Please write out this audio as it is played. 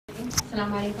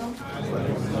Assalamu alaikum.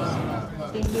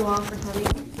 Thank you all for coming.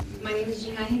 My name is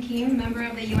Jinai Hakim, member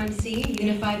of the UMC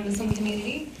Unified Muslim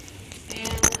Community.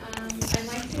 And I'd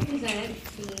like to present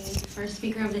the first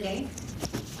speaker of the day.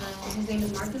 His name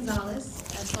is Gonzales,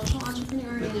 a social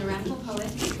entrepreneur and a radical poet,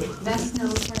 best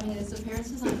known for his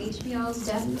appearances on HBO's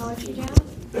Deaf Poetry Jam.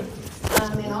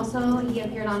 And also he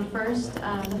appeared on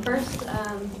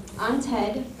on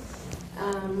TED.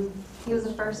 He was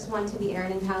the first one to be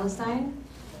aired in Palestine.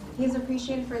 He is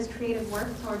appreciated for his creative work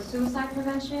towards suicide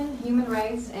prevention, human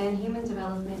rights, and human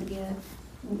development via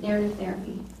narrative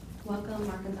therapy. Welcome,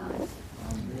 Mark Gonzales.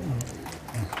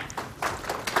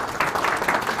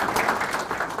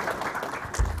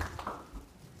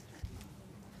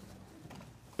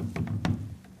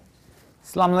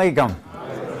 Assalamu alaikum.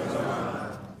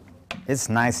 It's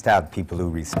nice to have people who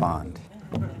respond.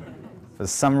 For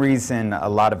some reason, a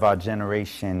lot of our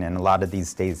generation and a lot of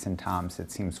these days and times,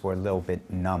 it seems we're a little bit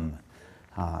numb.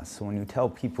 So when you tell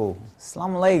people,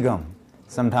 Assalamu alaikum,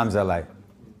 sometimes they're like,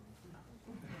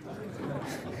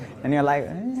 and you're like,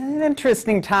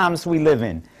 interesting times we live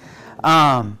in.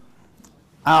 I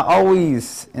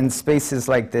always, in spaces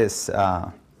like this,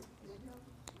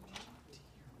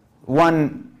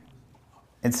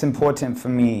 it's important for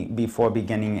me before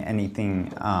beginning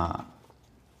anything,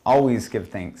 always give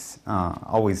thanks.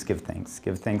 Always give thanks.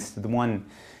 Give thanks to the one.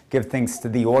 Give thanks to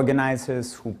the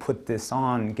organizers who put this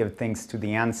on. Give thanks to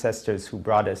the ancestors who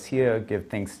brought us here. Give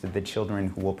thanks to the children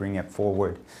who will bring it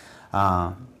forward.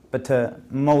 But to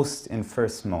most and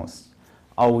first most,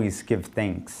 always give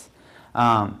thanks.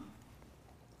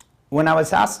 When I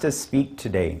was asked to speak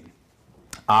today,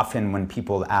 often when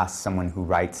people ask someone who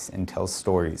writes and tells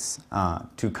stories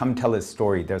to come tell a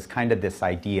story, there's kind of this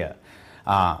idea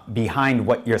behind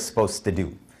what you're supposed to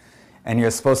do. And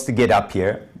you're supposed to get up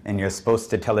here, and you're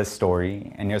supposed to tell a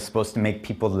story, and you're supposed to make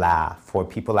people laugh, or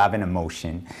people have an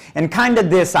emotion. And kind of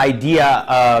this idea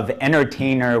of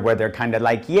entertainer where they're kind of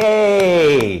like,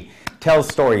 yay, tell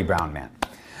story, brown man.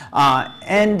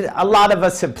 And a lot of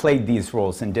us have played these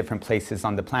roles in different places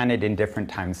on the planet in different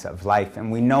times of life,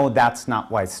 and we know that's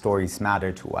not why stories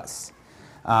matter to us.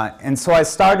 And so I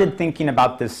started thinking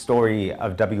about this story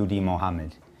of Deen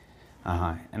Muhammed.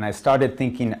 And I started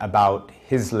thinking about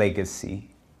his legacy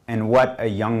and what a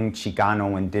young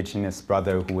Chicano indigenous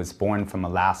brother who was born from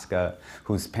Alaska,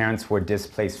 whose parents were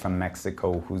displaced from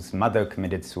Mexico, whose mother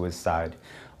committed suicide,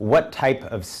 what type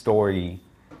of story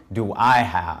do I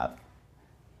have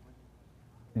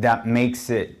that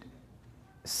makes it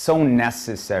so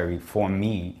necessary for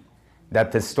me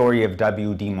that the story of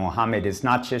Deen Muhammed is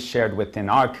not just shared within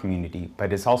our community,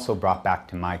 but is also brought back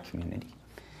to my community.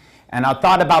 And I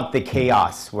thought about the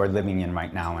chaos we're living in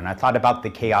right now, and I thought about the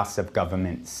chaos of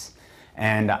governments.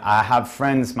 And I have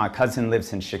friends, my cousin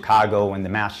lives in Chicago, and the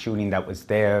mass shooting that was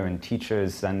there, and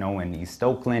teachers I know in East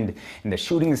Oakland, and the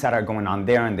shootings that are going on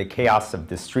there, and the chaos of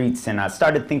the streets. And I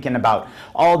started thinking about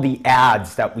all the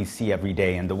ads that we see every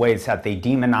day, and the ways that they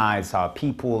demonize our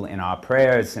people in our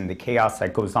prayers, and the chaos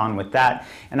that goes on with that.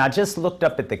 And I just looked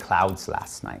up at the clouds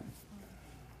last night.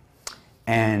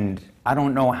 And I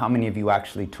don't know how many of you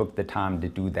actually took the time to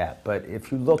do that, but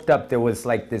if you looked up, there was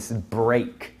like this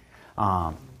break.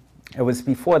 It was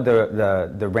before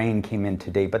the rain came in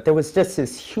today, but there was just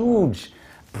this huge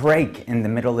break in the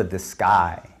middle of the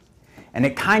sky. And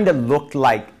it kind of looked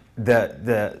like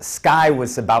the sky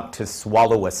was about to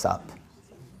swallow us up.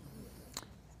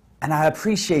 And I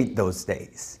appreciate those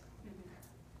days.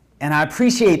 And I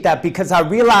appreciate that because I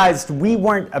realized we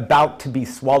weren't about to be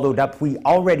swallowed up, we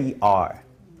already are.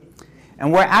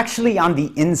 And we're actually on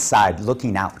the inside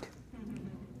looking out.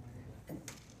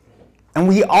 And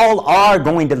we all are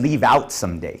going to leave out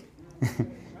someday.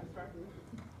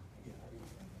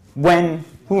 When,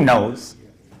 who knows,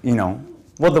 you know,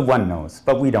 well, the one knows,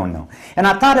 but we don't know. And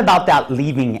I thought about that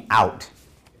leaving out.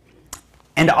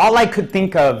 And all I could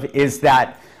think of is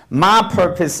that my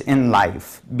purpose in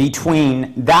life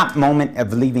between that moment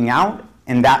of leaving out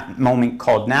and that moment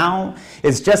called now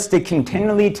is just to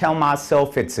continually tell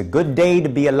myself it's a good day to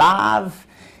be alive,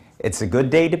 it's a good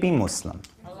day to be Muslim.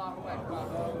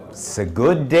 It's a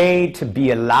good day to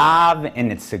be alive,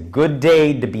 and it's a good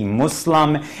day to be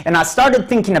Muslim. And I started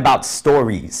thinking about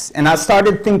stories, and I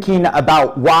started thinking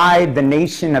about why the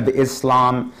Nation of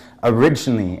Islam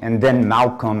originally, and then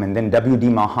Malcolm, and then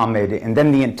Deen Muhammed, and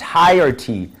then the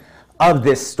entirety of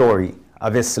this story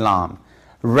of Islam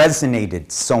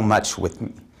resonated so much with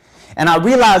me. And I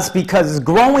realized because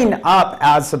growing up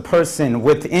as a person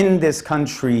within this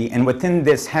country and within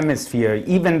this hemisphere,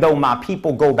 even though my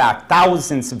people go back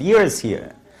thousands of years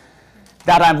here,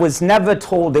 that I was never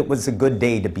told it was a good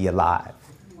day to be alive.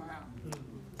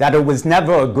 that it was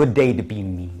never a good day to be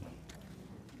me,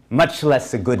 much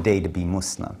less a good day to be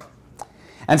Muslim.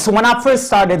 And so when I first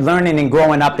started learning and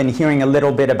growing up and hearing a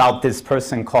little bit about this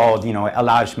person called,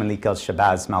 Elhaj Malik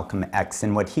al-Shabazz, Malcolm X,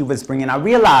 and what he was bringing, I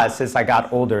realized as I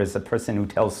got older, as a person who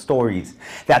tells stories,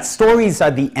 that stories are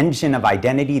the engine of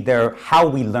identity. They're how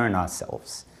we learn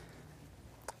ourselves.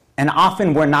 And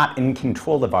often we're not in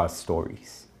control of our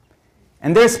stories.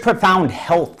 And there's profound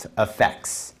health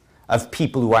effects of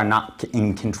people who are not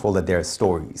in control of their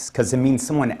stories, because it means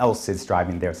someone else is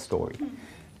driving their story.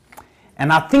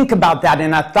 And I think about that,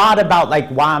 and I thought about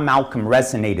why Malcolm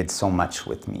resonated so much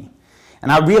with me. And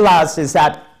I realized is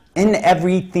that in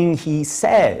everything he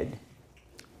said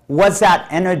was that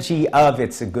energy of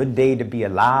it's a good day to be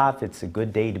alive, it's a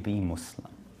good day to be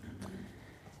Muslim.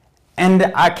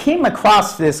 And I came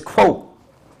across this quote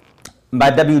by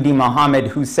Deen Muhammed,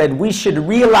 who said, we should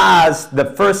realize the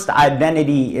first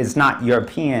identity is not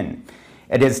European,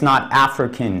 it is not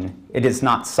African, it is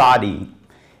not Saudi,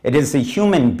 it is a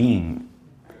human being.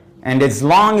 And as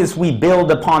long as we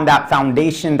build upon that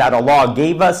foundation that Allah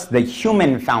gave us, the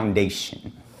human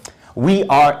foundation, we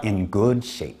are in good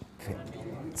shape.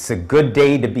 It's a good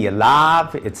day to be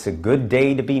alive. It's a good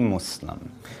day to be Muslim.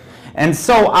 And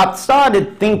so I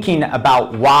started thinking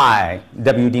about why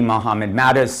Deen Muhammed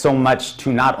matters so much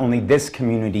to not only this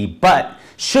community, but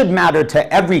should matter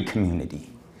to every community,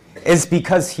 is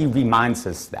because he reminds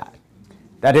us that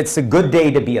it's a good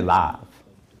day to be alive.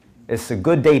 It's a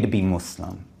good day to be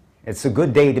Muslim. It's a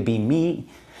good day to be me,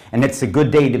 and it's a good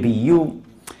day to be you.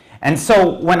 And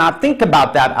so when I think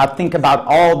about that, I think about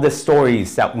all the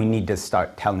stories that we need to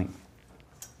start telling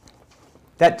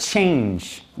that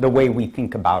change the way we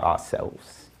think about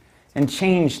ourselves, and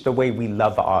change the way we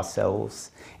love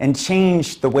ourselves, and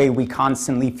change the way we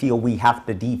constantly feel we have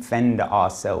to defend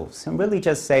ourselves, and really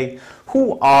just say,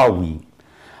 who are we?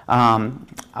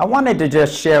 I wanted to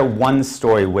just share one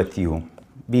story with you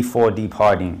before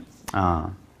departing.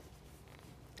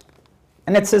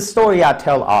 And it's a story I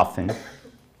tell often,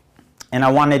 and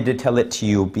I wanted to tell it to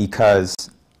you because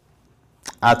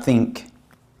I think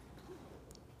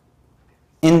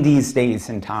in these days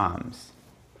and times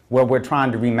where we're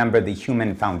trying to remember the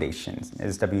human foundations,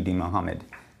 as Deen Muhammed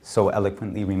so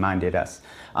eloquently reminded us,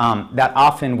 that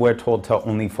often we're told to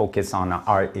only focus on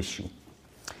our issue.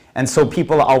 And so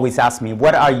people always ask me,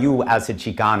 what are you as a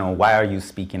Chicano? Why are you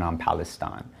speaking on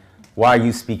Palestine? Why are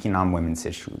you speaking on women's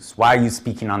issues? Why are you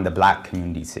speaking on the black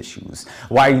community's issues?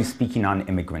 Why are you speaking on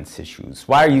immigrants' issues?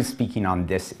 Why are you speaking on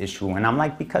this issue? And I'm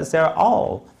like, because they're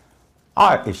all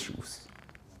our issues.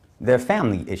 They're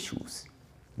family issues.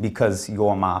 Because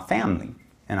you're my family,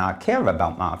 and I care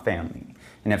about my family.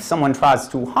 And if someone tries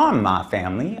to harm my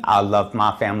family, I love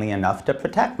my family enough to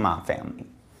protect my family.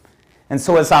 And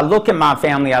so as I look at my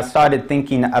family, I started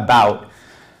thinking about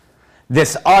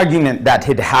this argument that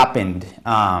had happened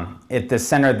at the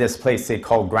center of this place they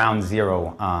called Ground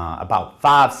Zero about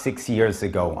 5-6 years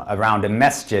ago around a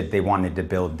masjid they wanted to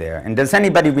build there. And does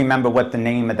anybody remember what the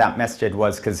name of that masjid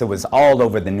was? Because it was all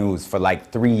over the news for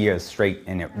 3 years straight,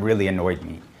 and it really annoyed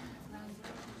me.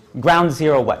 Ground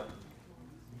Zero what?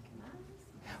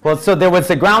 Well, so there was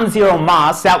the Ground Zero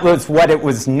Mosque. That was what it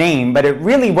was named, but it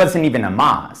really wasn't even a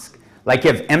mosque. Like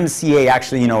if MCA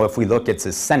actually, if we look, it's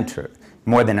a center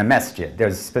more than a masjid.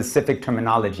 There's specific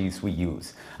terminologies we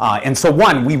use. And so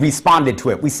we responded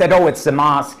to it. We said, oh, it's a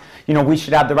mosque. We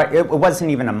should have the right. It wasn't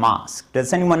even a mosque.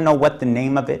 Does anyone know what the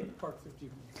name of it? Park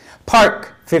 51.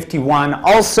 Park 51,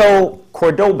 also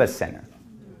Cordoba Center.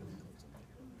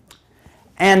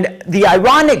 And the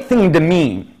ironic thing to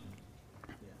me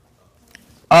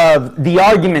of the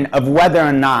argument of whether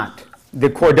or not the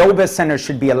Cordoba Center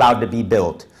should be allowed to be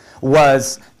built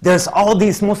was there's all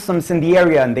these Muslims in the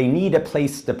area and they need a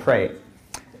place to pray.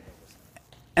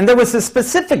 And there was a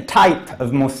specific type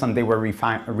of Muslim they were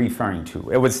referring to.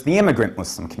 It was the immigrant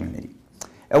Muslim community.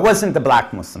 It wasn't the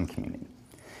black Muslim community.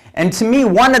 And to me,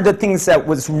 one of the things that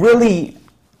was really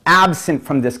absent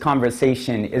from this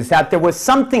conversation is that there was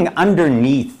something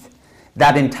underneath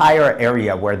that entire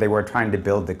area where they were trying to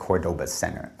build the Cordoba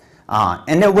Center.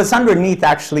 And it was underneath,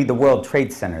 actually, the World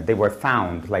Trade Center. They were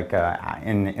found,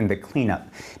 in the cleanup.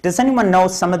 Does anyone know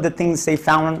some of the things they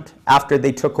found after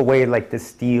they took away, the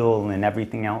steel and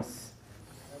everything else?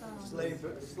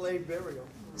 Slave burial.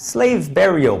 Slave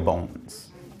burial bones.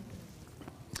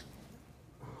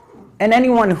 And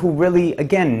anyone who really,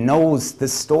 again, knows the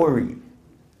story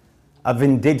of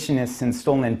indigenous and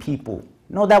stolen people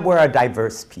know that we're a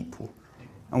diverse people.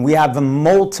 And we have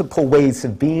multiple ways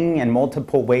of being and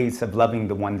multiple ways of loving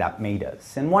the one that made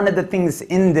us. And one of the things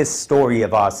in this story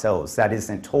of ourselves that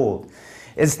isn't told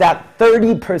is that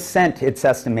 30%, it's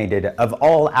estimated, of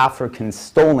all Africans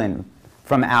stolen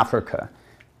from Africa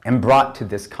and brought to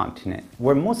this continent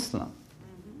were Muslim.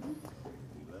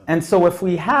 And so if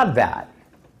we have that,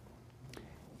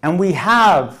 and we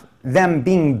have them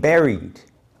being buried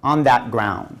on that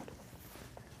ground,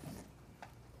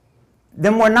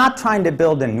 then we're not trying to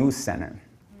build a new center.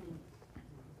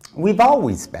 We've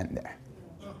always been there.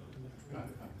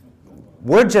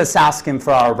 We're just asking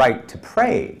for our right to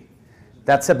pray.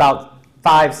 That's about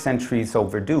 5 centuries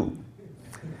overdue.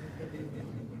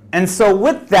 And so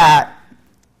with that,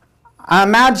 I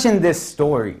imagine this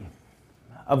story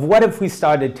of what if we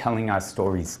started telling our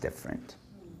stories different?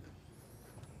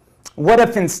 What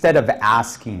if instead of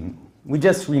asking, we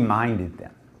just reminded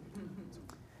them?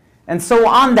 And so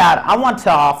on that, I want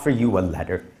to offer you a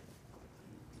letter.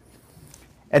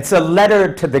 It's a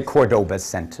letter to the Cordoba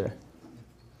Center.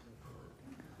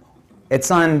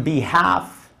 It's on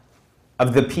behalf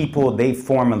of the people they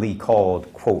formerly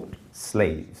called, quote,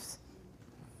 slaves.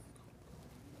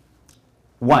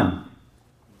 1.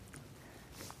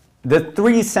 The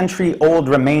 3-century-old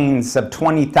remains of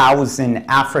 20,000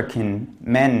 African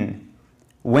men,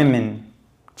 women,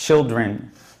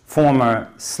 children,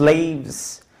 former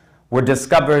slaves, were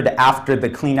discovered after the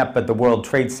cleanup of the World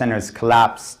Trade Center's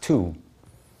collapse, too.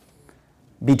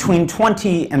 Between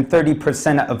 20 and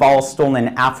 30% of all stolen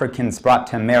Africans brought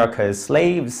to America as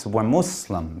slaves were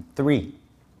Muslim. 3.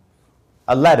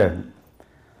 A letter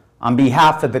on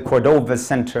behalf of the Cordoba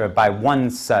Center by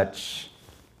one such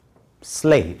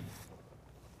slave.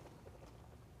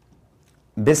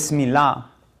 Bismillah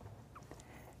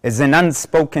is an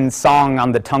unspoken song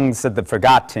on the tongues of the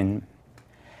forgotten.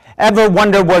 Ever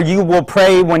wonder where you will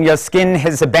pray when your skin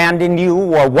has abandoned you,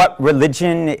 or what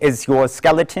religion is your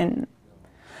skeleton?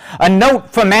 A note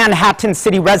for Manhattan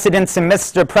City residents and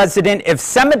Mr. President: if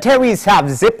cemeteries have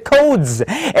zip codes,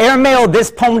 airmail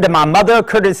this poem to my mother,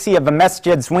 courtesy of a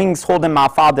masjid's wings holding my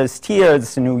father's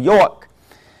tears, New York.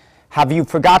 Have you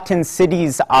forgotten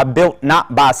cities are built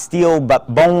not by steel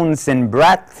but bones and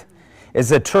breath?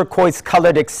 Is a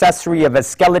turquoise-colored accessory of a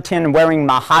skeleton wearing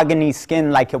mahogany skin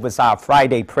like it was our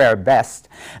Friday prayer best.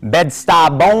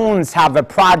 Bed-Stuy bones have a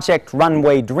project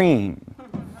runway dream.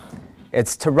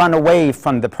 It's to run away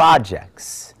from the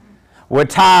projects. We're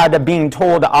tired of being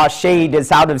told our shade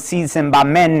is out of season by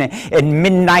men in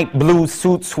midnight blue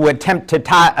suits who attempt to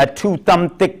tie a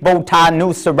 2-thumb-thick bow tie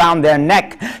noose around their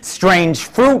neck. Strange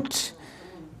fruit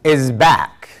is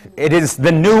back. It is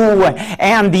the new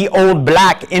and the old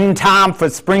black, in time for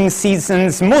spring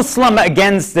seasons. Muslim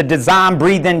against the design,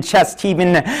 breathing, chest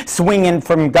heaving, swinging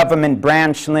from government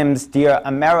branch limbs. Dear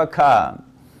America,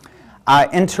 I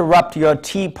interrupt your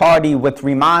tea party with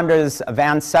reminders of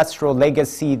ancestral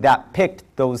legacy that picked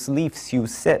those leaves you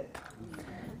sip.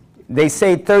 They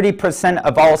say 30%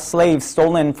 of all slaves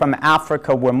stolen from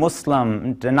Africa were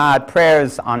Muslim, denied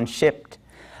prayers unshipped,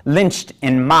 lynched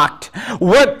and mocked,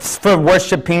 works for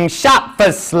worshiping, shot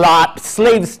for slot,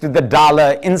 slaves to the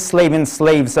dollar, enslaving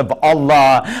slaves of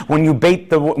Allah. When you built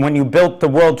the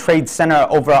World Trade Center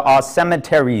over our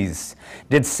cemeteries,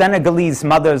 did Senegalese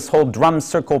mothers hold drum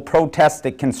circle protests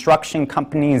at construction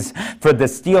companies for the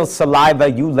steel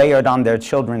saliva you layered on their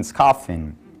children's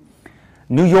coffin?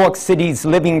 New York City's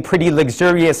living pretty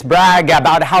luxurious brag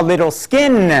about how little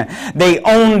skin they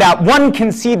own, that one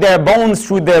can see their bones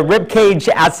through their ribcage,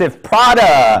 as if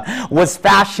Prada was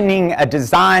fashioning a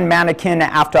design mannequin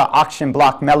after auction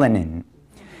block melanin.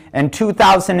 In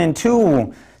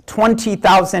 2002,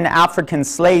 20,000 African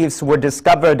slaves were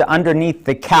discovered underneath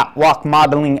the catwalk,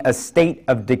 modeling a state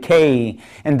of decay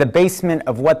in the basement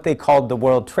of what they called the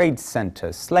World Trade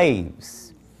Center.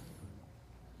 Slaves,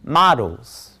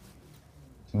 models,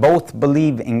 both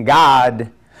believe in God.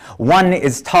 One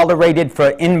is tolerated for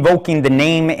invoking the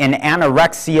name in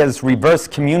anorexia's reverse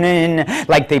communion,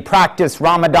 like they practice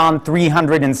Ramadan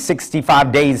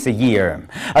 365 days a year.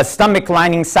 A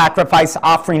stomach-lining sacrifice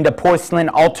offering to porcelain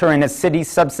altar in a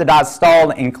city-subsidized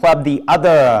stall and club. The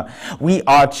other, we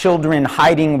are children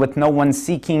hiding with no one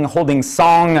seeking, holding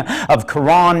song of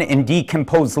Quran in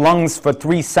decomposed lungs for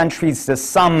 3 centuries, the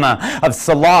sum of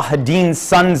Salah ad-Din's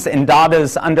sons and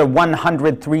daughters under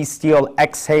 103 steel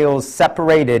exhales,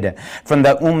 separated from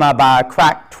the Ummah by a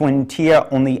cracked twin tear.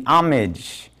 Only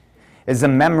homage is a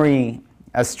memory,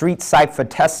 a street cipher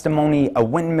testimony, a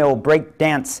windmill break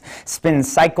dance spin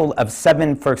cycle of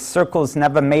 7 for circles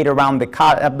never made around the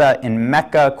Kaaba in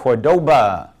Mecca,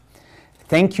 Cordoba.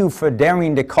 Thank you for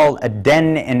daring to call a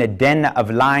den and a den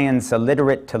of lions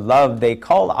illiterate to love. They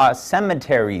call our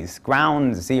cemeteries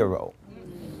ground zero.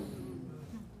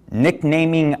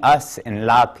 Nicknaming us in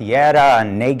La Tierra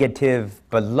negative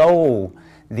below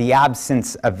the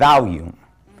absence of value.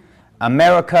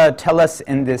 America, tell us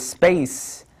in this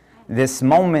space, this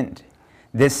moment,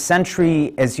 this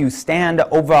century, as you stand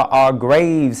over our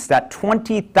graves, that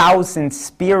 20,000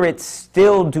 spirits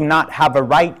still do not have a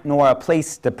right nor a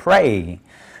place to pray.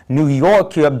 New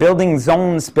York, your building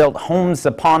zones built homes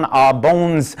upon our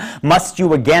bones. Must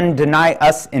you again deny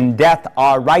us in death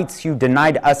our rights you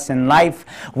denied us in life?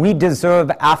 We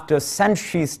deserve after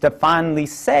centuries to finally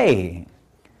say,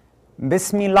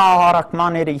 Bismillah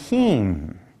ar-Rahman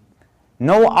ar-Rahim.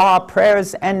 No, our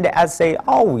prayers end as they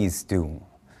always do.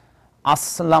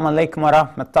 Assalamu alaikum wa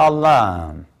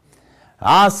rahmatullah.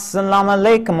 Assalamu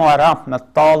alaikum wa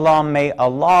rahmatullah. May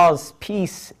Allah's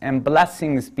peace and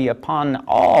blessings be upon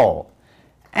all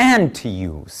and to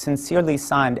you. Sincerely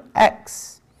signed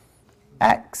X,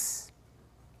 X,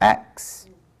 X,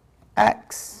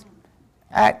 X,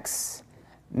 X,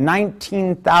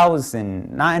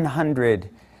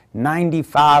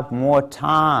 19,995 more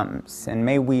times. And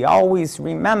may we always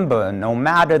remember, no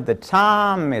matter the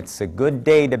time, it's a good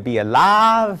day to be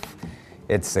alive.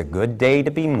 It's a good day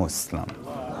to be Muslim.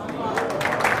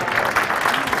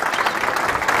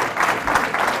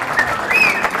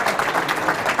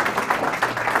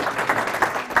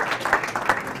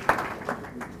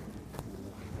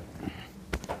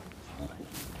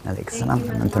 Thank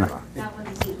you, Ansar. That was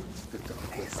deep.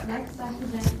 Next, I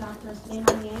present Dr.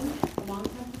 Sulayman Nyang, a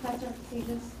longtime professor of Shaykh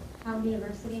Hamza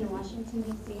University in Washington,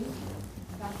 D.C.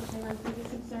 Dr. Sulayman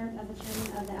previously served as the chairman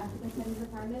of the African Studies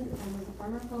Department and was a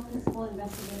former co-principal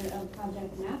investigator of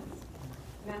Project MAPS,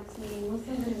 MAPS meaning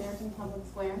Muslims in American Public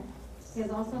Square. He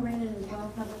has also written and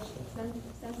well published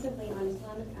extensively on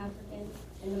Islamic, African,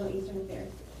 and Middle Eastern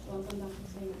affairs. Welcome, Dr.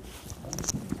 Sulayman.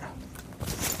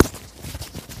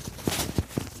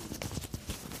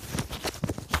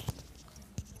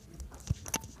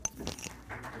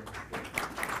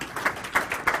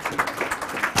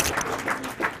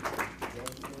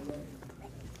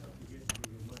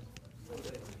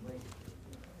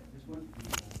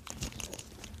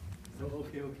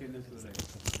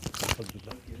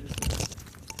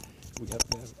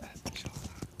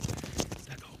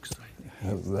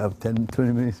 We have 10,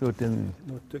 20 minutes or 10 minutes.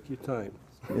 No, take your time.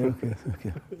 Yeah, okay,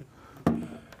 okay.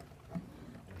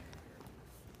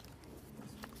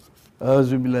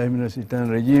 أعوذ بالله من الشيطان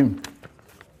الرجيم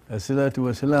الصلاة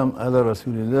والسلام على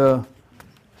رسول الله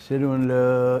أشهد أن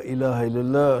لا إله إلا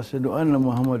الله أشهد أن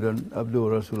محمدا عبده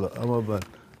ورسوله أما بعد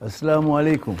السلام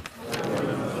عليكم.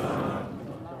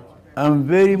 I'm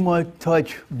very much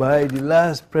touched by the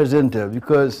last presenter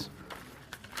because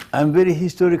I'm very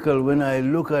historical when I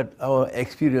look at our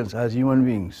experience as human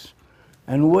beings.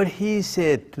 And what he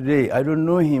said today, I don't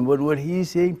know him, but what he's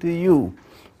saying to you,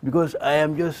 because I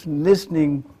am just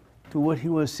listening to what he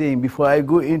was saying before I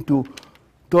go into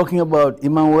talking about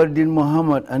Imam Deen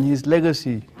Muhammed and his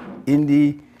legacy in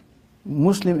the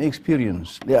Muslim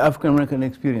experience, the African American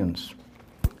experience.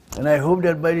 And I hope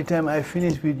that by the time I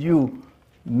finish with you,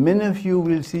 many of you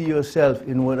will see yourself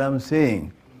in what I'm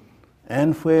saying.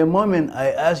 And for a moment,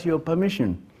 I ask your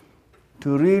permission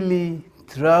to really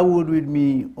travel with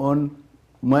me on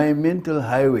my mental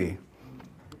highway.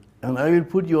 And I will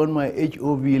put you on my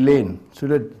HOV lane so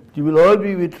that you will all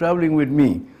be traveling with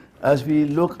me as we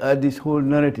look at this whole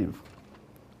narrative.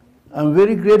 I'm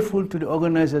very grateful to the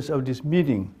organizers of this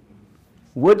meeting.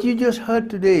 What you just heard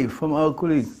today from our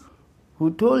colleague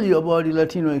who told you about the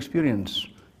Latino experience,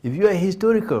 if you are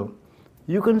historical,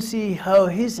 you can see how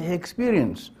his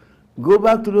experience go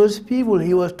back to those people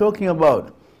he was talking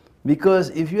about. Because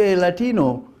if you're a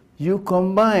Latino, you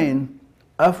combine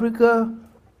Africa,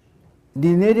 the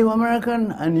Native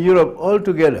American, and Europe all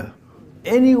together.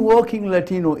 Any working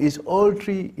Latino is all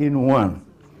three in one.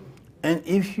 And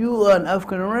if you are an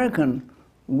African American,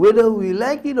 whether we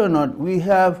like it or not, we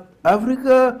have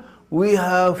Africa, we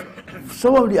have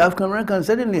some of the African Americans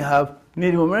certainly have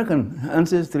Native American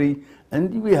ancestry,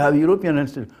 and we have European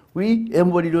ancestry. We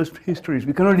embody those histories.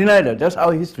 We cannot deny that. That's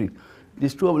our history.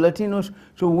 It's true of Latinos.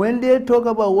 So when they talk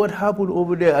about what happened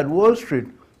over there at Wall Street,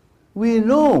 we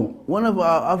know one of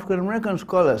our African American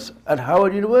scholars at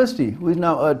Howard University, who is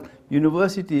now at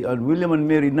University at William and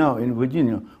Mary now in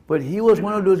Virginia, but he was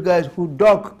one of those guys who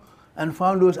dug and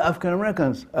found those African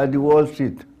Americans at the Wall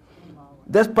Street.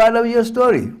 That's part of your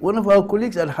story. One of our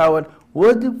colleagues at Howard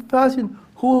was the person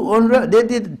who,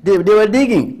 they were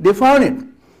digging, they found it.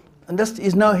 And that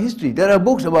is now history. There are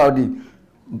books about the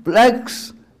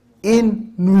blacks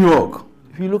in New York.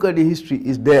 If you look at the history,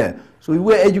 it's there. So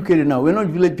we're educated now. We're not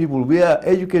village people, we are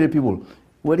educated people.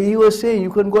 What he was saying, you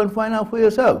can go and find out for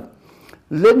yourself.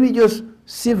 Let me just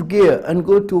shift gear and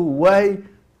go to why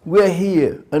we are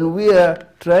here and we are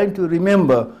trying to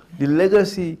remember the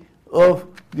legacy of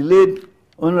the late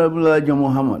Honorable Elijah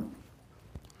Muhammad.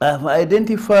 I have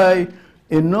identified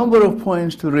a number of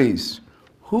points to raise.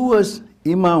 Who was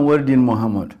Imam Deen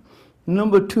Muhammed?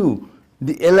 Number two,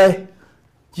 the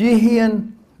Elijah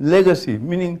legacy,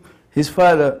 meaning his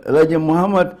father, Elijah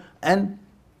Muhammad, and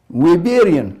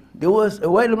Weberian. There was a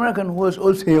white American who was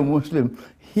also a Muslim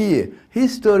here.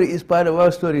 His story is part of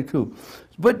our story too.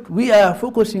 But we are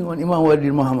focusing on Imam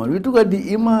Deen Muhammad. We took at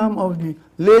the Imam of the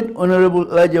late Honorable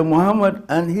Elijah Muhammad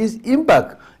and his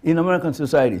impact in American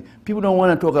society. People don't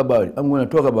want to talk about it. I'm going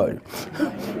to talk about it.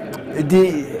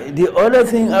 The other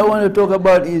thing I want to talk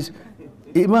about is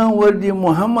Imam Deen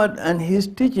Muhammad and his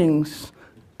teachings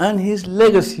and his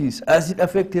legacies as it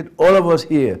affected all of us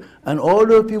here and all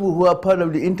those people who are part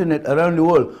of the internet around the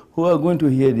world who are going to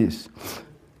hear this.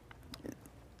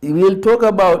 We'll talk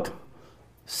about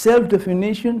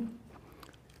self-definition,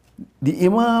 the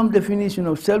Imam definition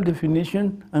of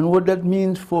self-definition, and what that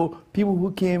means for people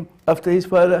who came after his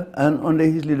father and under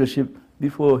his leadership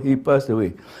before he passed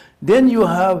away. Then you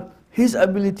have his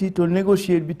ability to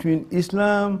negotiate between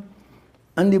Islam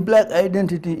and the black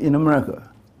identity in America.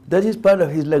 That is part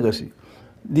of his legacy.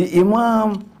 The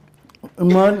Imam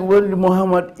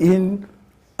Muhammad in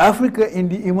Africa in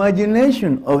the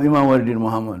imagination of Imam Deen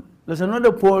Muhammad. That's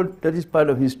another part that is part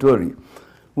of his story.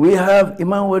 We have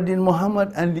Imam Deen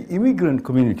Muhammad and the immigrant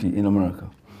community in America.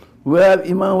 We have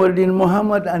Imam Deen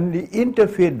Muhammad and the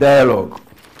interfaith dialogue.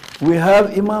 We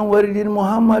have Imam Deen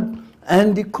Muhammad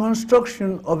and the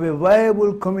construction of a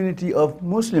viable community of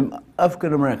Muslim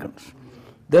African Americans.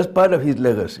 That's part of his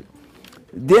legacy.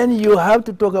 Then you have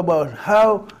to talk about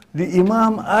how the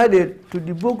Imam added to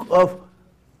the book of,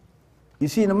 you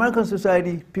see, in American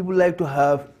society, people like to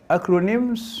have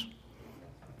acronyms.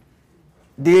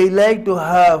 They like to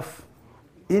have,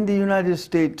 in the United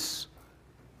States,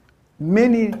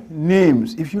 many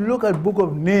names. If you look at book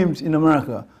of names in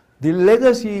America, the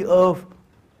legacy of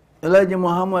Elijah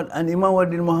Muhammad and Imam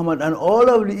Deen Muhammad and all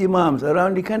of the Imams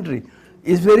around the country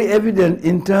is very evident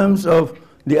in terms of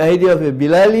the idea of a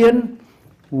Bilalian,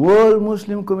 World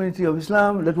Muslim Community of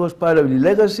Islam, that was part of the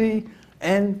legacy,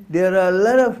 and there are a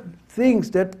lot of things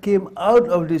that came out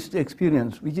of this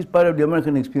experience, which is part of the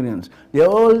American experience. They are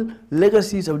all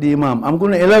legacies of the Imam. I'm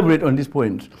going to elaborate on these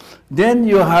points. Then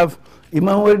you have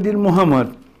Imam Deen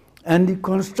Muhammad and the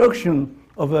construction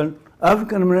of an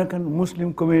African-American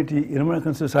Muslim community in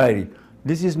American society.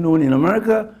 This is known in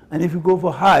America, and if you go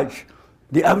for Hajj,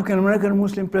 the African-American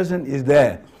Muslim presence is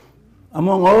there.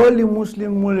 Among all the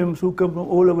Muslims who come from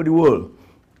all over the world,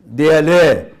 they are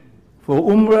there for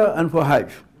Umrah and for Hajj.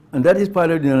 And that is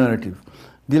part of the narrative.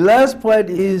 The last part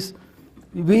is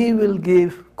we will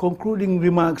give concluding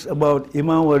remarks about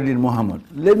Imam Deen Muhammad.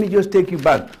 Let me just take you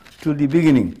back to the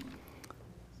beginning.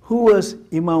 Who was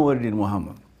Imam Deen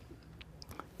Muhammad?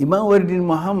 Imam Deen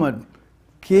Muhammad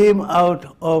came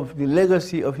out of the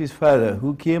legacy of his father,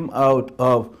 who came out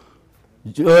of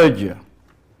Georgia.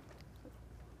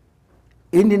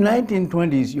 In the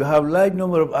 1920s, you have a large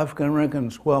number of African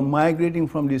Americans who are migrating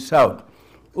from the South.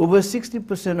 Over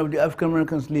 60% of the African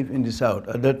Americans live in the South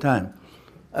at that time.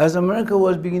 As America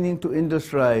was beginning to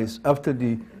industrialize after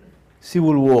the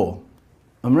Civil War,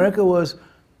 America was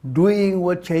doing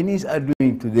what Chinese are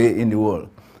doing today in the world.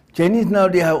 Chinese now,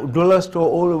 they have dollar store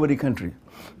all over the country.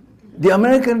 The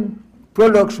American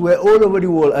products were all over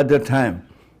the world at that time.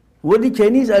 What the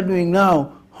Chinese are doing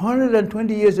now,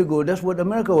 120 years ago, that's what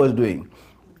America was doing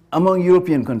among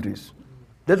European countries.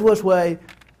 That was why,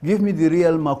 give me the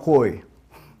real McCoy.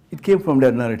 It came from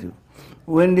that narrative.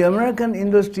 When the American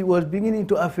industry was beginning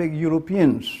to affect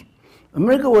Europeans,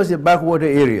 America was a backwater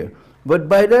area. But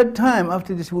by that time,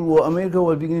 after the Civil War, America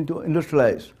was beginning to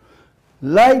industrialize.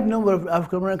 Large number of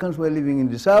African Americans were living in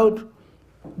the South.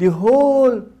 The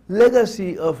whole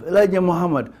legacy of Elijah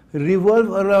Muhammad revolved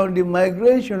around the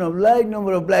migration of large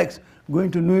number of blacks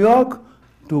going to New York,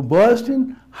 to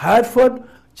Boston, Hartford,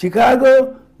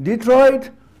 Chicago, Detroit,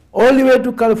 all the way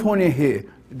to California here.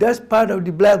 That's part of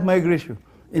the black migration.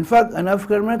 In fact, an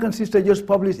African American sister just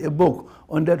published a book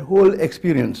on that whole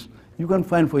experience. You can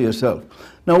find for yourself.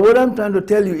 Now, what I'm trying to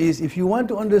tell you is, if you want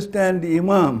to understand the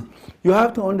Imam, you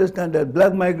have to understand that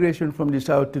black migration from the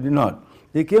South to the North.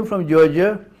 They came from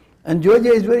Georgia, and Georgia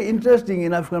is very interesting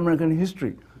in African American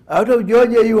history. Out of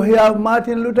Georgia, you have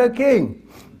Martin Luther King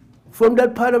from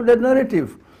that part of that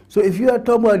narrative. So if you are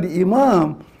talking about the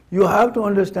Imam, you have to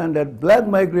understand that black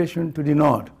migration to the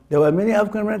North. There were many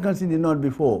African Americans in the North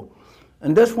before.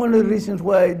 And that's one of the reasons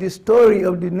why the story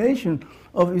of the nation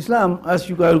of Islam, as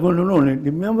you guys are going to know,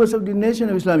 the members of the nation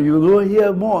of Islam, you will go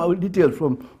hear more details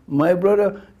from my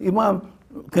brother Imam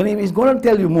Karim is going to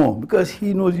tell you more because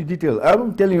he knows the detail.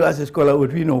 I'm telling you as a scholar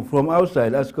what we know from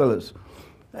outside as scholars.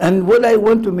 And what I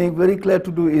want to make very clear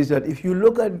to do is that if you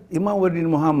look at Imam Deen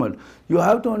Muhammed, you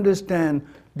have to understand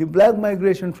the black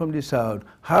migration from the South,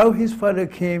 how his father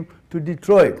came to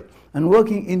Detroit and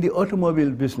working in the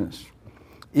automobile business.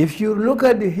 If you look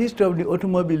at the history of the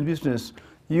automobile business,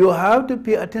 you have to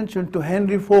pay attention to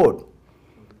Henry Ford.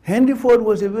 Henry Ford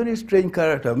was a very strange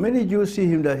character. Many Jews see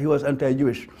him that he was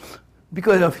anti-Jewish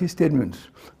because of his statements.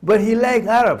 But he liked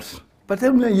Arabs,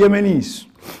 particularly Yemenis.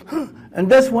 And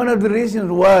that's one of the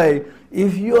reasons why,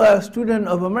 if you are a student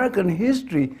of American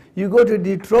history, you go to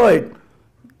Detroit.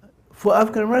 For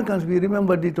African Americans, we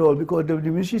remember Detroit because of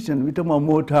the musician, we talk about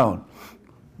Motown.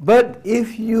 But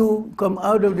if you come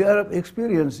out of the Arab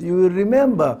experience, you will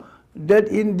remember that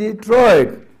in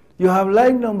Detroit, you have a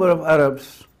large number of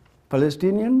Arabs,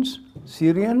 Palestinians,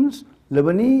 Syrians,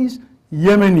 Lebanese,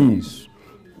 Yemenis.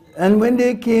 And when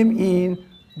they came in,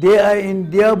 they are in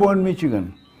Dearborn,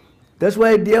 Michigan. That's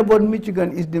why Dearborn,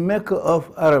 Michigan is the Mecca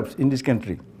of Arabs in this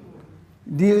country.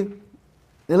 The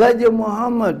Elijah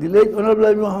Muhammad, the late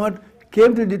Honorable Muhammad,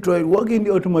 came to Detroit working in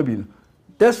the automobile.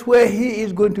 That's where he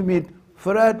is going to meet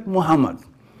Farad Muhammad.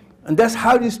 And that's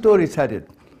how the story started.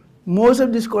 Most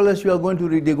of the scholars you are going to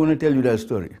read, they're going to tell you that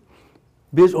story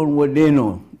based on what they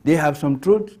know. They have some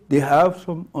truth, they have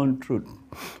some untruth.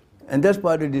 And that's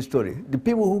part of the story. The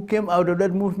people who came out of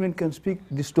that movement can speak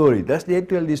the story. They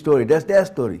tell the story. That's their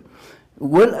story.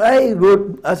 When I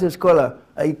wrote as a scholar,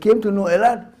 I came to know a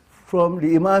lot from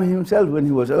the Imam himself when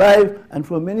he was alive and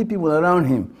from many people around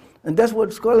him. And that's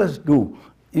what scholars do.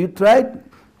 You tried,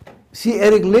 see,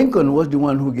 Eric Lincoln was the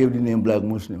one who gave the name Black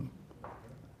Muslim.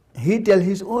 He tells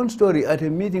his own story at a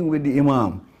meeting with the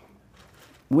Imam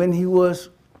when he was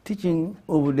teaching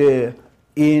over there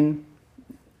in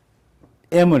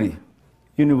Emory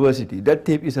University. That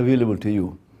tape is available to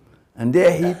you. And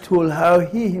there he told how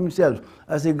he himself,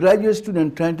 as a graduate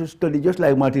student trying to study, just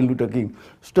like Martin Luther King,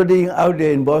 studying out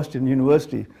there in Boston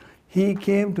University, he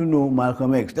came to know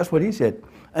Malcolm X. That's what he said.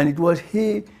 And it was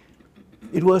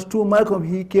through Malcolm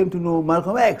he came to know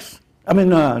Malcolm X. I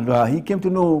mean, he came to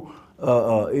know,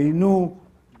 he knew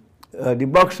the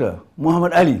boxer,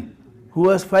 Muhammad Ali, who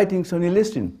was fighting Sonny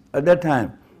Liston at that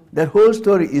time. That whole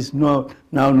story is now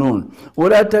known.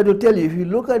 What I try to tell you, if you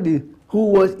look at who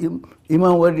was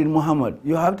Imam Deen Muhammad,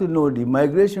 you have to know the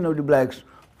migration of the blacks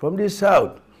from the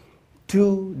south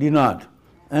to the north,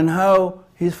 and how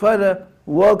his father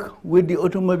worked with the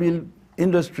automobile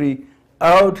industry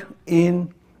out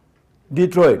in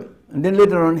Detroit. And then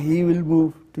later on, he will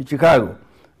move to Chicago.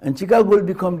 And Chicago will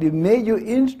become the major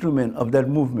instrument of that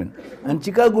movement. And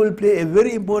Chicago will play a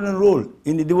very important role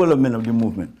in the development of the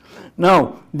movement.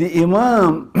 Now, the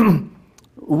Imam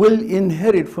will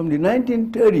inherit from the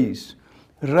 1930s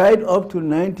right up to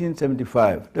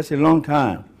 1975. That's a long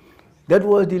time. That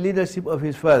was the leadership of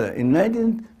his father. In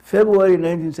February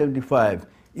 1975,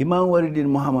 Imam Deen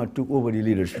Muhammad took over the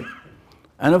leadership.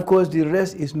 And of course, the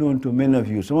rest is known to many of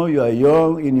you. Some of you are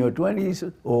young, in your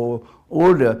 20s or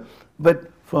older, but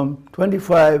from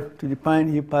 25 to the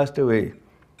time he passed away,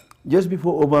 just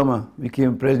before Obama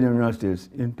became President of the United States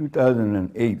in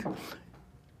 2008.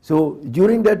 So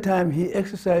during that time, he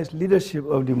exercised leadership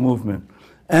of the movement.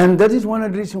 And that is one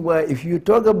of the reasons why, if you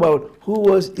talk about who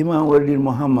was Imam Deen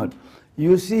Muhammad,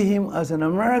 you see him as an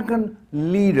American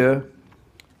leader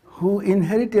who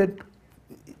inherited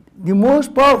the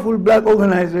most powerful black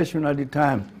organization at the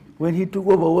time. When he took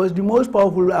over, was the most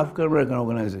powerful African-American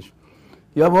organization.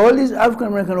 You have all these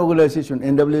African-American organizations,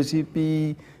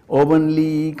 NAACP, Urban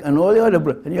League, and all the other,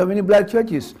 and you have many black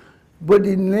churches. But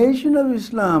the Nation of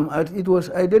Islam, as it was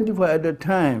identified at the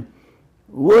time,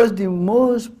 was the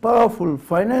most powerful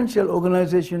financial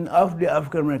organization of the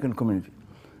African-American community.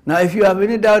 Now, if you have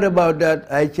any doubt about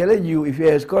that, I challenge you, if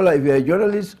you're a scholar, if you're a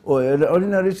journalist, or an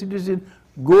ordinary citizen,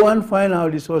 go and find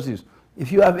out the sources.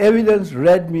 If you have evidence,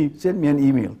 write me, send me an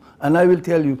email, and I will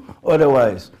tell you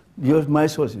otherwise. Use my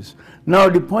sources. Now,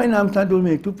 the point I'm trying to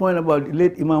make, 2 points about the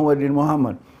late Imam Deen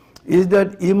Muhammad, is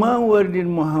that Imam Deen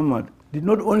Muhammad did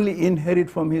not only inherit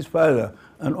from his father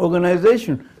an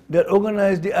organization that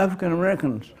organized the African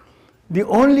Americans. The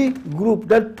only group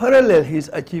that parallels his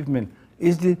achievement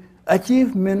is the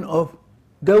achievement of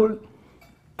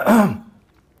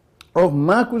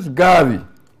Marcus Garvey,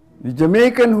 the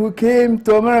Jamaican who came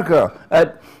to America.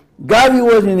 Garvey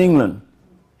was in England.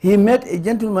 He met a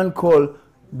gentleman called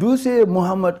Duse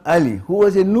Muhammad Ali, who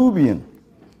was a Nubian.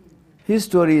 His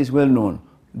story is well known.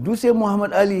 Duse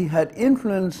Muhammad Ali had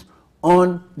influence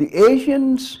on the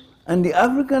Asians and the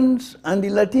Africans and the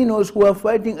Latinos who are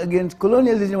fighting against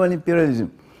colonialism and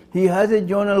imperialism. He has a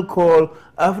journal called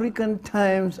African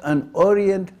Times and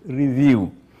Orient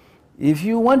Review. If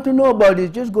you want to know about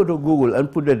it, just go to Google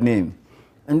and put that name.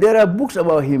 And there are books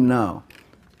about him now.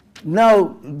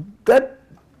 Now, that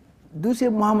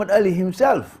Dusé Muhammad Ali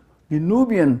himself, the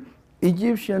Nubian,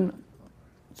 Egyptian,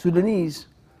 Sudanese,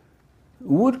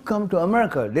 would come to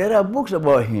America. There are books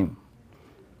about him.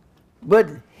 But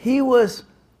he was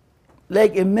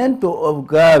like a mentor of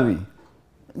Gavi.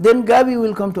 Then Gavi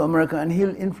will come to America and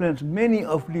he'll influence many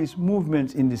of these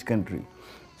movements in this country.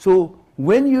 So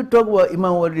when you talk about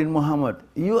Imam Deen Muhammed,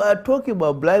 you are talking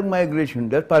about black migration,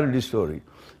 that's part of the story.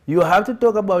 You have to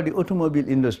talk about the automobile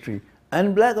industry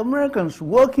and black Americans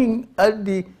working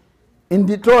in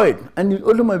Detroit and the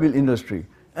automobile industry,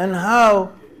 and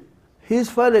how his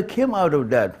father came out of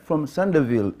that from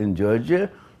Sanderville in Georgia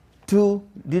to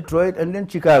Detroit and then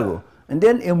Chicago. And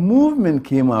then a movement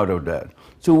came out of that.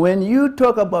 So when you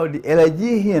talk about the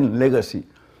Elijah legacy,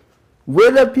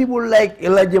 whether people like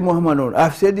Elijah Muhammad or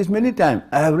I've said this many times,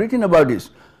 I have written about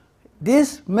this.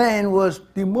 This man was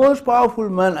the most powerful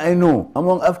man I know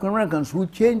among African Americans who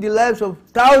changed the lives of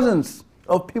thousands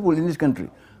of people in this country.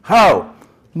 How?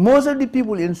 Most of the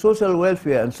people in social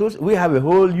welfare, and we have a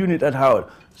whole unit at Howard,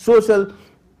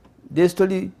 they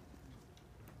study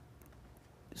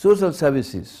social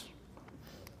services.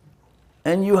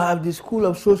 And you have the School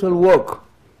of Social Work.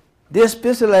 They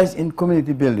specialize in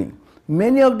community building.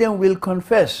 Many of them will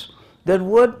confess that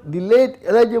what the late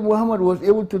Elijah Muhammad was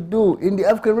able to do in the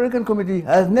African American community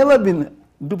has never been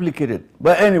duplicated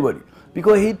by anybody,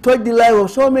 because he touched the life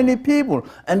of so many people,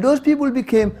 and those people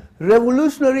became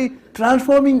revolutionary,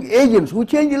 transforming agents who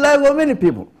changed the life of many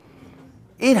people.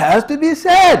 It has to be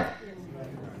said.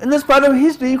 And that's part of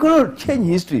history. You cannot change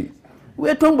history.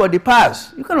 We're talking about the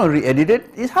past. You cannot re-edit it.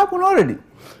 It's happened already.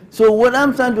 So what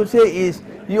I'm trying to say is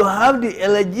you have the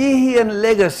Elijah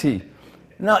legacy.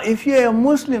 Now, if you're a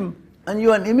Muslim and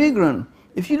you're an immigrant,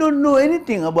 if you don't know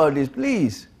anything about this,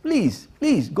 please, please,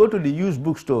 please go to the used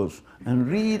bookstores and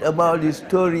read about the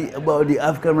story about the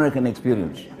African American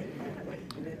experience.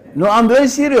 No, I'm very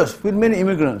serious with many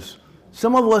immigrants.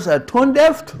 Some of us are tone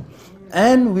deaf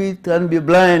and we can be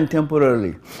blind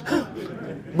temporarily.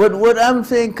 But what I'm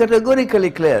saying categorically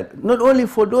clear, not only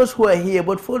for those who are here,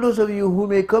 but for those of you who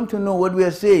may come to know what we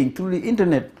are saying through the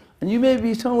internet, and you may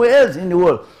be somewhere else in the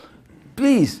world,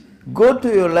 please go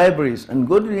to your libraries and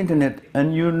go to the internet,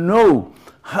 and you know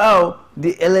how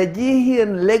the Elijah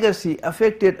legacy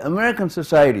affected American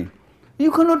society.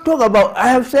 You cannot talk about, I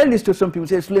have said this to some people,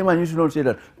 say, Sulayman, you should not say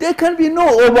that. There can be no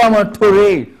Obama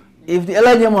Torre if the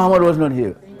Elijah Muhammad was not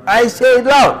here. I say it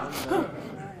loud.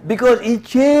 Because he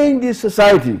changed the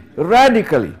society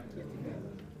radically.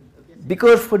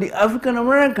 Because for the African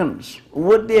Americans,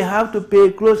 what they have to pay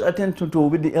close attention to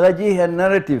with the Elijah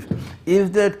narrative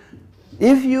is that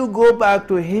if you go back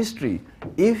to history,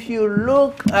 if you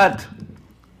look at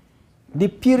the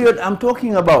period I'm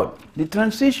talking about, the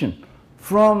transition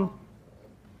from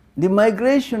the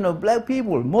migration of black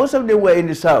people, most of them were in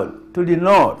the South, to the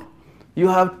North. You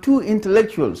have two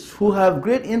intellectuals who have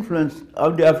great influence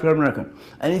of the African American.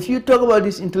 And if you talk about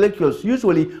these intellectuals,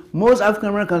 usually most African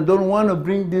Americans don't want to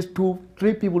bring these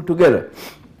three people together.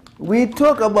 We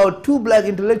talk about two black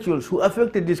intellectuals who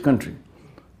affected this country.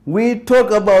 We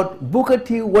talk about Booker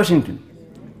T. Washington.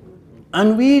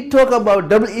 And we talk about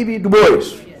W.E.B. Du Bois.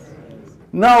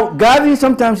 Now, Gavi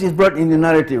sometimes is brought in the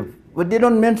narrative, but they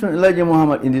don't mention Elijah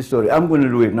Muhammad in this story. I'm going to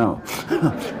do it now.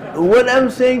 What I'm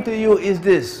saying to you is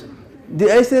this.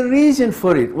 There is a reason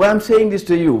for it. Why I'm saying this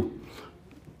to you.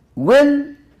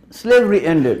 When slavery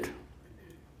ended,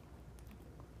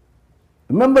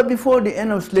 remember before the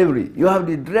end of slavery, you have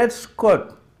the Dred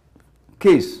Scott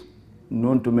case,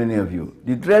 known to many of you.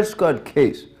 The Dred Scott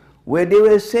case, where they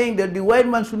were saying that the white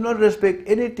man should not respect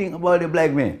anything about a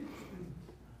black man.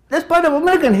 That's part of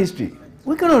American history.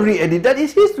 We cannot re-edit that.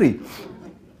 It's history.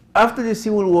 After the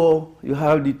Civil War, you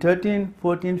have the 13th,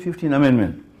 14th, 15th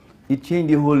Amendment. It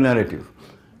changed the whole narrative.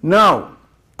 Now,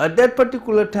 at that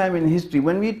particular time in history,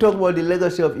 when we talk about the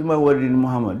legacy of Imam Deen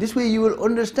Muhammad, this way you will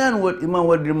understand what Imam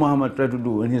Deen Muhammad tried to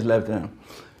do in his lifetime.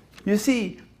 You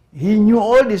see, he knew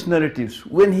all these narratives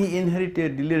when he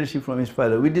inherited the leadership from his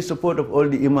father with the support of all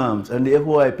the imams and the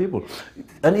FOI people.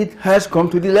 And it has come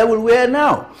to the level we are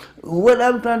now. What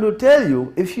I'm trying to tell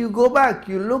you, if you go back,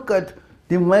 you look at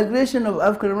the migration of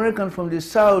African Americans from the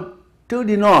South to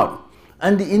the North,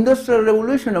 and the Industrial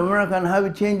Revolution of America and how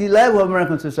it changed the life of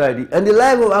American society and the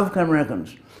life of African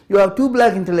Americans. You have two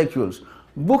black intellectuals.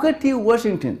 Booker T.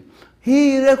 Washington,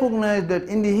 he recognized that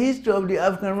in the history of the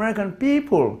African American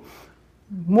people,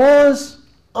 most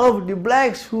of the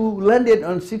blacks who landed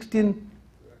on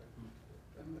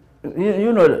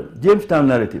You know the Jamestown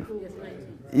narrative.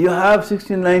 You have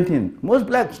 1619. Most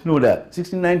blacks know that,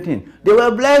 1619. There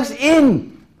were blacks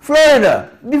in Florida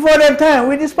before that time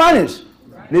with the Spanish.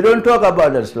 They don't talk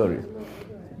about that story.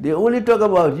 They only talk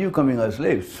about you coming as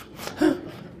slaves.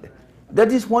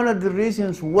 That is one of the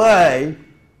reasons why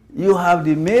you have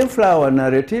the Mayflower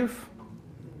narrative.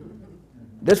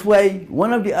 That's why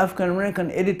one of the African American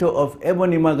editor of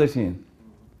Ebony magazine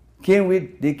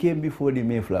they came before the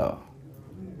Mayflower.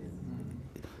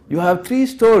 You have three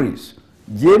stories.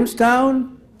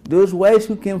 Jamestown, those whites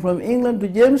who came from England to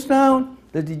Jamestown,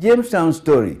 that's the Jamestown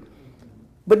story.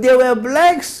 But there were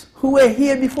blacks who were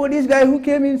here before this guy who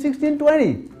came in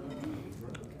 1620.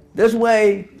 That's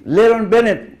why Leron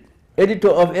Bennett, editor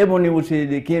of Ebony, would say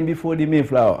they came before the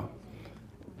Mayflower.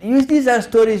 These are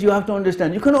stories you have to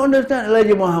understand. You cannot understand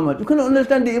Elijah Muhammad. You cannot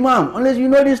understand the Imam unless you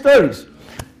know these stories.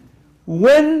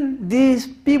 When these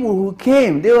people who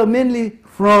came, they were mainly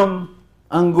from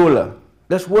Angola.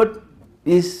 That's what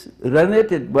is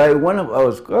narrated by one of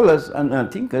our scholars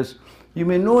and thinkers. You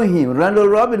may know him, Randall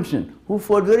Robinson, who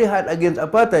fought very hard against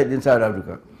apartheid in South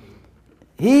Africa.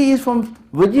 He is from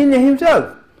Virginia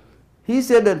himself. He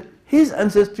said that his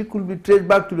ancestry could be traced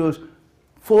back to those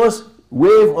first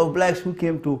wave of blacks who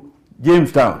came to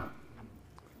Jamestown.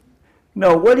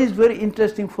 Now, what is very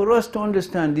interesting for us to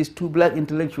understand these two black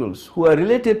intellectuals who are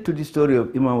related to the story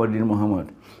of Imam Deen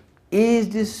Muhammed is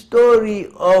the story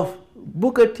of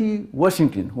Booker T.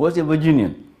 Washington, who was a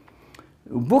Virginian.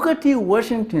 Booker T.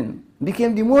 Washington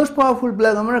became the most powerful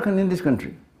black American in this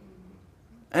country.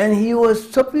 And he was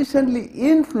sufficiently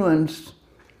influenced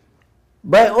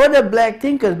by other black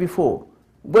thinkers before.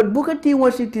 But Booker T.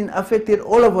 Washington affected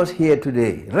all of us here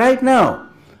today, right now.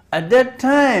 At that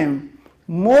time,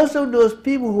 most of those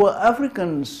people who were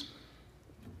Africans,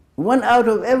 1 out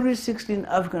of every 16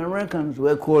 African Americans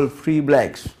were called free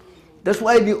blacks. That's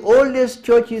why the oldest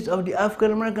churches of the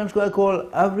African Americans were called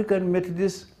African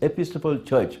Methodist Episcopal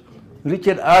Church.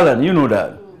 Richard Allen, you know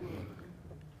that.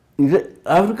 The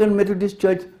African Methodist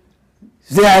Church,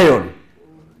 Zion.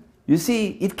 You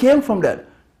see, it came from that.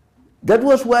 That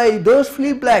was why those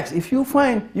free blacks, if you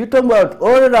find, you talk about,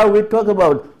 all that we talk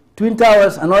about, Twin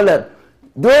Towers and all that,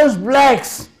 those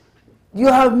blacks, you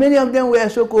have many of them were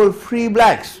so-called free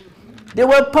blacks. They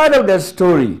were part of that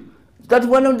story. That's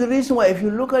one of the reasons why, if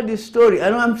you look at this story,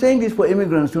 and I'm saying this for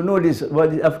immigrants to know this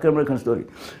about the African American story.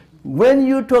 When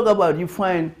you talk about, you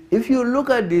find, if you look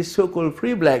at these so-called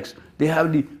free blacks, they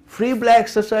have the Free Black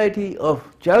Society of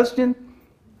Charleston,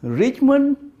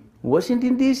 Richmond,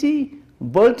 Washington, D.C.,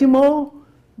 Baltimore,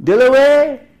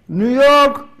 Delaware, New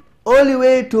York, all the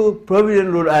way to Providence,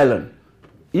 Rhode Island.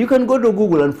 You can go to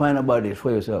Google and find about this for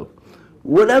yourself.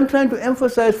 What I'm trying to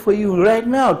emphasize for you right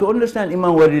now to understand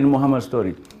Imam Deen Muhammad's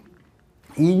story,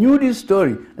 he knew this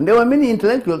story, and there were many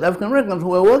intellectuals, African Americans, who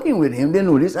were working with him. They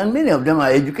knew this, and many of them are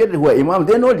educated who are imams.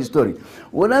 They know this story.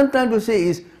 What I'm trying to say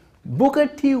is Booker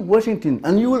T. Washington,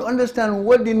 and you will understand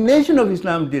what the Nation of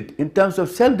Islam did in terms of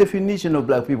self-definition of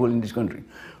black people in this country.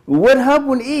 What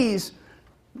happened is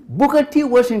Booker T.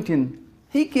 Washington,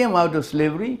 he came out of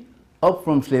slavery, up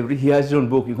from slavery. He has his own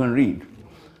book you can read.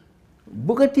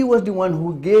 Booker T. was the one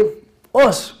who gave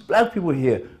us, black people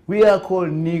here, we are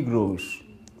called Negroes.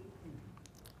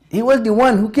 He was the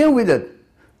one who came with it.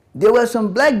 There were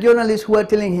some black journalists who were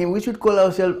telling him we should call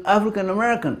ourselves African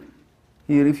American.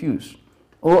 He refused.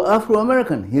 Or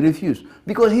Afro-American, he refused.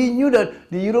 Because he knew that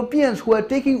the Europeans who were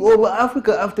taking over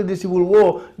Africa after the Civil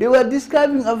War, they were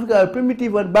describing Africa as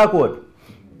primitive and backward.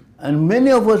 And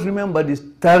many of us remember this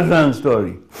Tarzan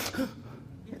story.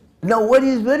 Now what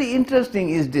is very interesting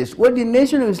is this, what the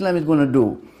Nation of Islam is going to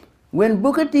do. When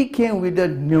Booker T came with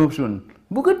that notion,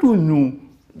 Booker T knew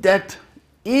that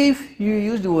if you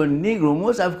use the word Negro,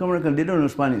 most African Americans, they don't know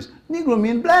Spanish. Negro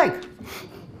means black.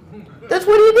 That's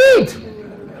what he did.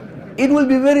 It will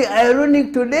be very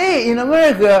ironic today in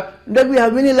America that we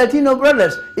have many Latino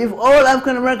brothers if all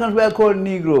African Americans were called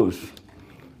Negroes.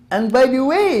 And by the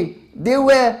way, there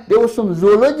was some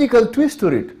zoological twist to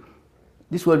it.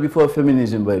 This was before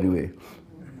feminism, by the way.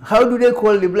 How do they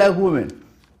call the black woman?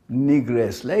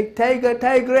 Negress, like tiger,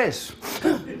 tigress.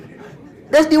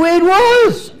 That's the way it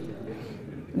was.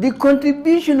 The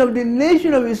contribution of the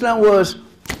Nation of Islam was,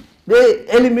 they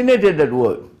eliminated that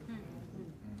word.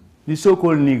 The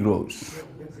so-called Negroes.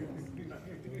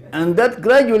 And that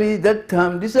gradually, that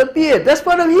term disappeared. That's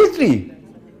part of history.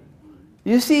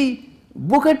 You see,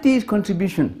 Booker T's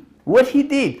contribution, what he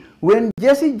did, when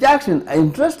Jesse Jackson,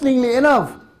 interestingly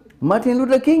enough, Martin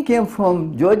Luther King came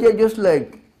from Georgia just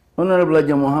like Honorable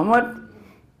Elijah Muhammad,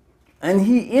 and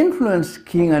he influenced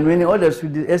King and many others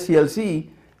with the SCLC.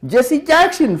 Jesse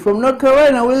Jackson from North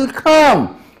Carolina will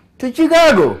come to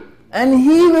Chicago, and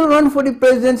he will run for the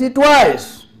presidency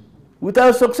twice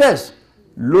without success.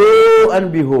 Lo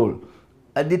and behold,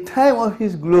 at the time of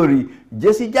his glory,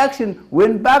 Jesse Jackson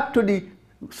went back to the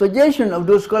suggestion of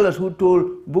those scholars who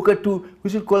told Booker II we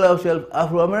should call ourselves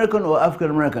Afro-American or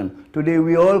African-American. Today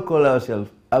we all call ourselves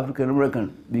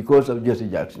African-American because of Jesse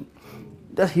Jackson.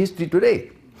 That's history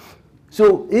today.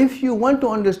 So if you want to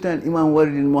understand Imam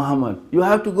Deen Muhammed, you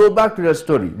have to go back to that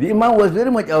story. The Imam was very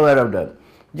much aware of that.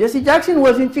 Jesse Jackson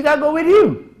was in Chicago with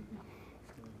him.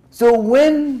 So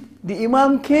when the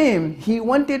Imam came, he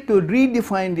wanted to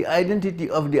redefine the identity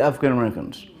of the African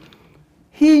Americans.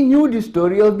 He knew the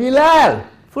story of Bilal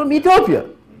from Ethiopia.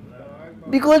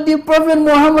 Because the Prophet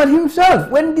Muhammad himself,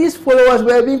 when these followers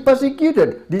were being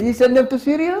persecuted, did he send them to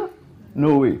Syria?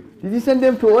 No way. Did he send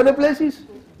them to other places?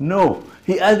 No.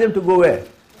 He asked them to go where?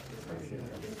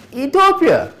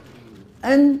 Ethiopia.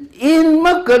 And in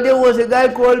Mecca there was a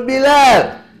guy called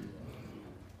Bilal.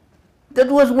 That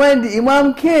was when the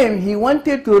Imam came, he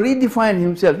wanted to redefine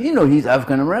himself. You know, he's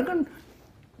African American.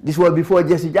 This was before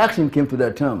Jesse Jackson came to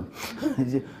that term.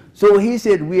 So he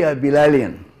said, we are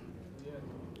Bilalian.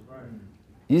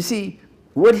 You see,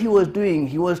 what he was doing,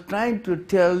 he was trying to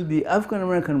tell the African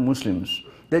American Muslims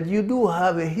that you do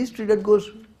have a history that goes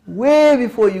way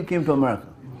before you came to America.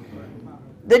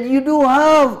 That you do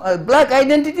have a black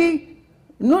identity,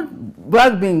 not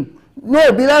black being,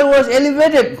 no, Bilal was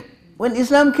elevated when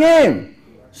Islam came.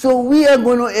 So we are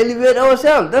going to elevate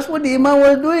ourselves. That's what the Imam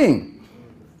was doing.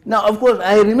 Now, of course,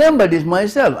 I remember this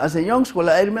myself. As a young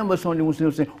scholar, I remember some of the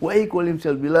Muslims saying, why he call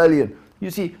himself Bilalian? You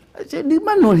see, I said, the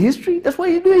man knows history, that's what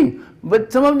he's doing.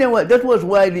 But some of them, that was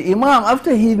why the Imam,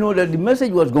 after he knew that the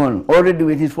message was gone already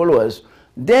with his followers,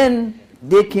 then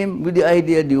they came with the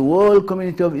idea, the world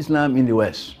community of Islam in the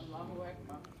West.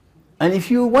 And if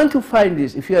you want to find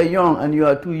this, if you are young and you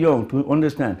are too young to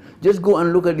understand, just go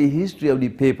and look at the history of the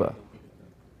paper.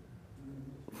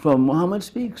 From Muhammad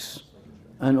Speaks,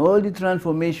 and all the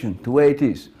transformation to where it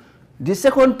is. The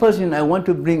second person I want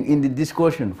to bring in the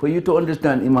discussion for you to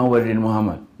understand Imam Deen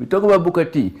Muhammed. We talk about Booker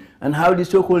T and how the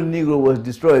so-called Negro was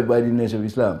destroyed by the Nation of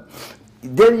Islam.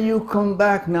 Then you come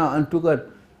back now and look at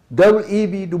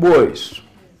W.E.B. Du Bois.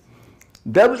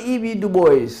 W.E.B. Du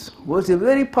Bois was a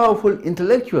very powerful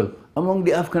intellectual among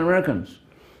the African Americans.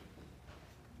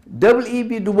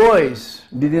 W.E.B. Du Bois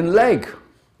didn't like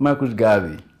Marcus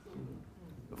Garvey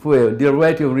for a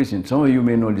variety of reasons. Some of you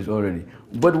may know this already.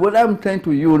 But what I'm trying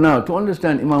to you now to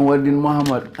understand Imam Deen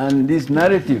Muhammed and this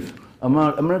narrative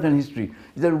about American history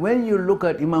is that when you look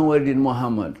at Imam Deen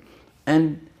Muhammed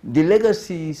and the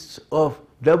legacies of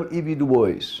W.E.B. Du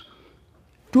Bois,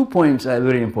 2 points are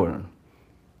very important.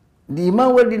 The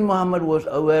Imam Deen Muhammed was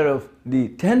aware of the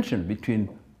tension between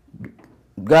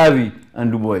Garvey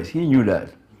and Du Bois. He knew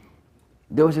that.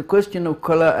 There was a question of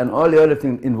color and all the other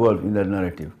things involved in that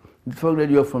narrative. The fact that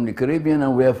you're from the Caribbean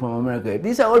and we're from America.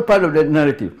 These are all part of that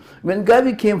narrative. When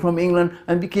Garvey came from England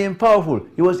and became powerful,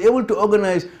 he was able to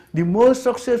organize the most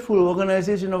successful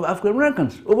organization of African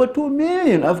Americans. Over 2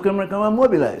 million African Americans were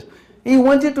mobilized. He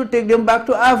wanted to take them back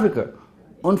to Africa.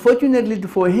 Unfortunately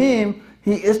for him,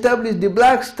 he established the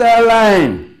Black Star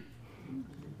Line,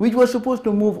 which was supposed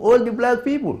to move all the black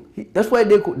people. That's why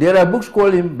there are books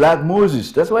called him Black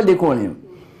Moses. That's why they call him.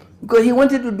 Because he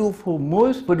wanted to do for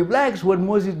the blacks what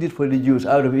Moses did for the Jews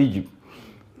out of Egypt.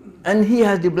 And he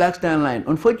has the Black Star Line.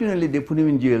 Unfortunately, they put him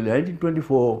in jail in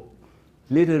 1924,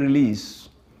 later released.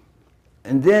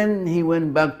 And then he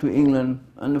went back to England,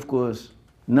 and of course,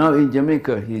 now in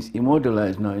Jamaica, he's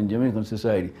immortalized now in Jamaican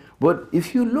society. But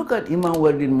if you look at Imam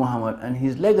Deen Muhammed and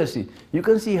his legacy, you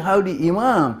can see how the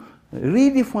Imam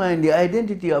redefined the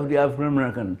identity of the African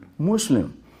American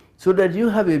Muslim, so that you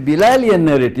have a Bilalian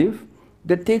narrative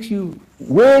that takes you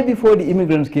way before the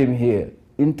immigrants came here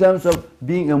in terms of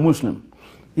being a Muslim.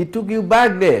 He took you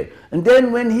back there. And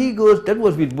then when he goes, that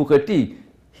was with Booker T,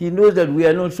 he knows that we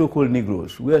are not so-called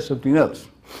Negroes, we are something else.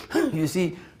 You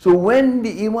see, so when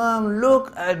the Imam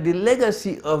looked at the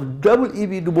legacy of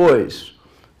W.E.B. Du Bois,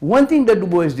 one thing that Du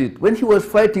Bois did, when he was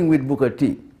fighting with Booker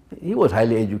T, he was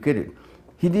highly educated.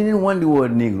 He didn't want the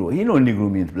word Negro. He knows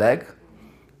Negro means black.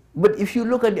 But if you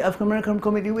look at the African American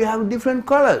community, we have different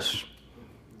colors.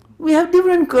 We have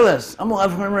different colors among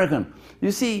African Americans. You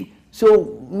see, so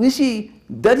we see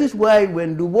that is why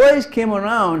when Du Bois came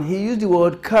around, he used the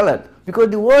word colored, because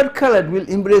the word colored will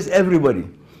embrace everybody.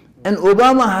 And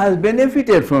Obama has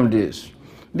benefited from this.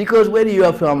 Because whether you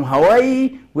are from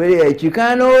Hawaii, whether you are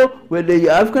Chicano, whether you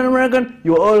are African American,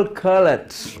 you're all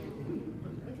colored.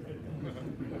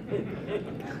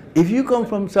 If you come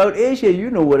from South Asia, you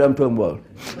know what I'm talking about.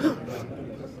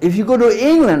 If you go to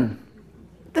England,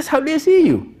 that's how they see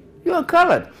you. You are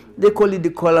colored. They call it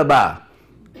the color bar.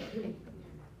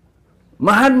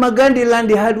 Mahatma Gandhi learned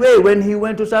the hard way when he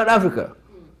went to South Africa.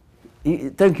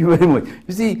 Thank you very much.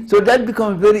 You see, so that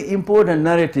becomes very important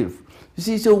narrative. You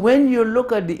see, so when you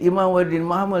look at the Imam Deen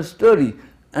Muhammad's story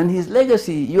and his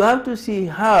legacy, you have to see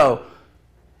how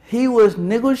he was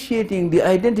negotiating the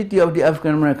identity of the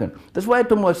African American. That's why I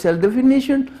talk about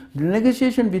self-definition, the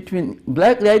negotiation between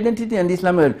black identity and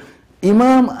Islam.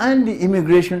 Imam and the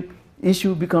immigration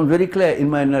issue becomes very clear in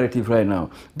my narrative right now.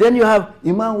 Then you have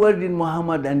Imam Deen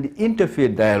Muhammad and the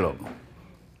interfaith dialogue.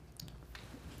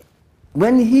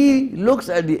 When he looks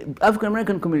at the African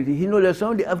American community, he knows that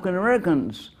some of the African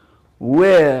Americans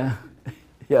were,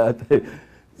 yeah,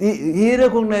 he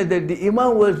recognized that the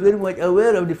Imam was very much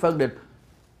aware of the fact that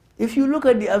if you look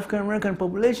at the African American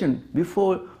population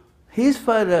before his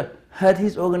father had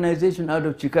his organization out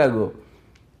of Chicago,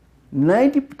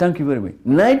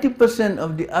 90%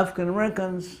 of the African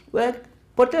Americans were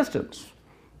Protestants,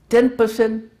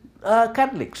 10% are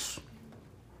Catholics.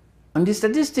 And the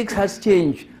statistics has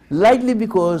changed likely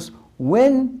because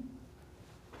when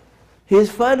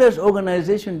his father's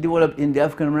organization developed in the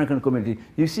African American community,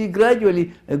 you see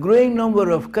gradually a growing number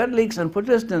of Catholics and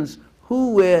Protestants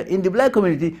who were in the black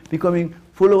community becoming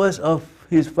followers of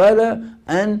his father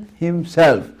and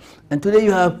himself. And today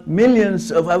you have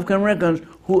millions of African Americans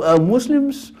who are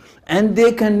Muslims and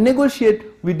they can negotiate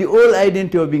with the old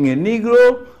identity of being a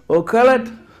Negro or colored.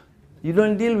 You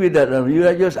don't deal with that, you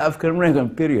are just African American,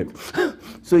 period.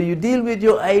 So you deal with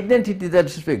your identity,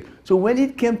 that's respect. So when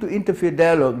it came to interfaith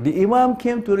dialogue, the Imam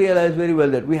came to realize very well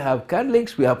that we have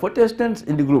Catholics, we have Protestants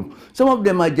in the group. Some of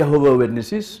them are Jehovah's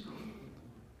Witnesses.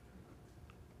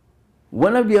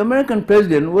 One of the American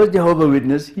presidents was Jehovah's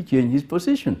Witness, he changed his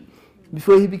position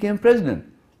before he became president.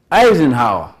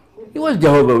 Eisenhower, he was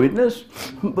Jehovah's Witness,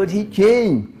 but he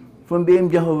changed from being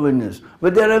Jehovah's Witness.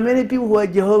 But there are many people who are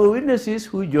Jehovah's Witnesses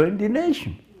who joined the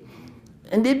nation.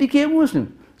 And they became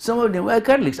Muslim. Some of them were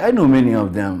Catholics. I know many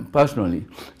of them personally.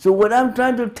 So what I'm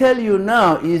trying to tell you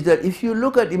now is that if you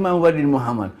look at Imam Deen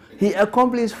Muhammad, he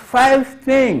accomplished 5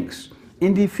 things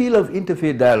in the field of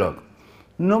interfaith dialogue.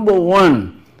 Number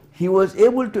 1, he was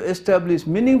able to establish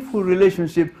meaningful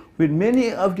relationship with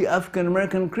many of the African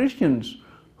American Christians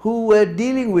who were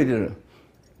dealing with it.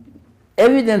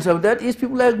 Evidence of that is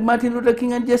people like Martin Luther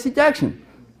King and Jesse Jackson.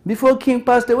 Before King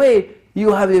passed away,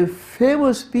 you have a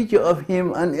famous picture of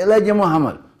him and Elijah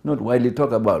Muhammad, not widely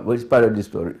talked about, but it's part of the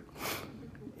story.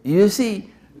 You see,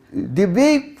 the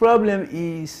big problem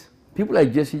is people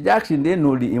like Jesse Jackson, they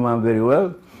know the Imam very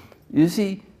well. You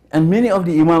see, and many of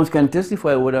the Imams can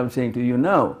testify what I'm saying to you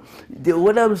now.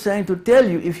 What I'm trying to tell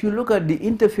you, if you look at the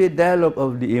interfaith dialogue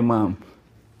of the Imam,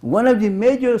 one of the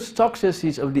major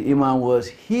successes of the Imam was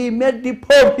he met the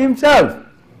Pope himself.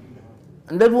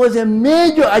 And that was a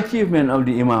major achievement of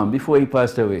the Imam before he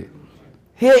passed away.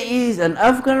 Here is an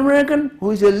African American who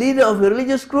is a leader of a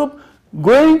religious group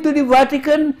going to the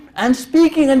Vatican and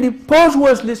speaking, and the Pope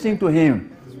was listening to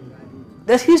him.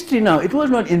 That's history now. It was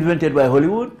not invented by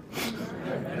Hollywood.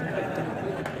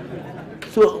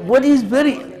 So what is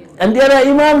very, and there are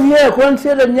Imams here who can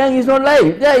say that Nyang is not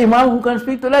live. There are Imams who can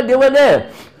speak to that, they were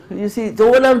there. You see, so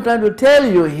what I'm trying to tell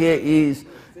you here is,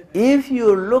 if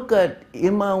you look at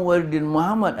Imam Deen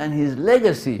Muhammad and his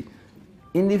legacy,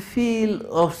 in the field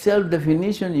of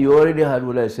self-definition, you already heard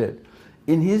what I said.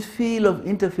 In his field of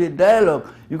interfaith dialogue,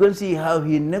 you can see how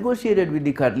he negotiated with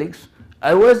the Catholics.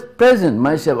 I was present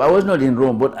myself, I was not in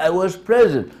Rome, but I was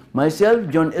present. Myself,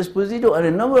 John Esposito, and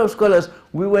a number of scholars,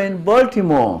 we were in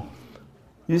Baltimore.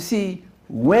 You see,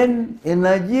 when a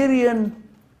Nigerian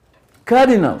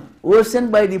cardinal was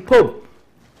sent by the Pope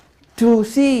to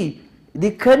see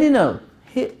the cardinal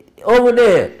over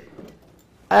there,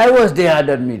 I was there at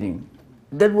that meeting.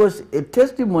 That was a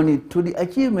testimony to the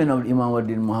achievement of Imam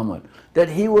Deen Muhammad, that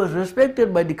he was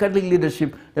respected by the Catholic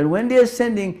leadership, that when they are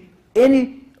sending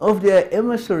any of their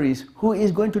emissaries who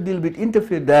is going to deal with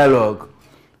interfaith dialogue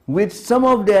with some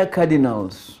of their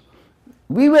cardinals.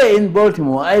 We were in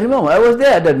Baltimore, I remember, I was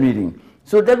there at that meeting.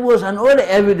 So that was another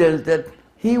evidence that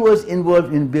he was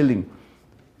involved in building.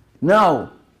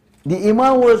 Now, the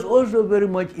Imam was also very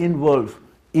much involved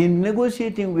in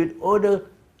negotiating with other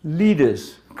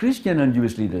leaders, Christian and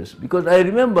Jewish leaders, because I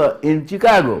remember in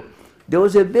Chicago, there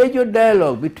was a major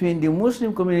dialogue between the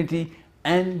Muslim community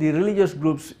and the religious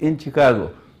groups in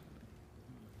Chicago,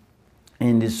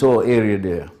 in the Shaw area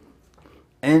there.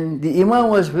 And the Imam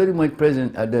was very much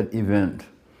present at that event.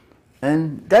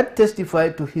 And that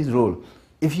testified to his role.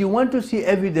 If you want to see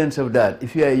evidence of that,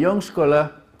 if you are a young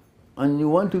scholar and you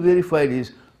want to verify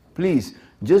this, please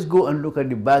just go and look at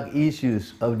the back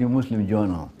issues of the Muslim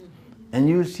Journal. And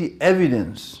you'll see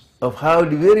evidence of how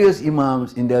the various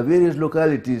imams in their various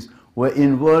localities were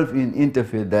involved in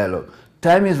interfaith dialogue.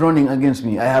 Time is running against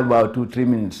me. I have about 2-3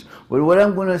 minutes. But what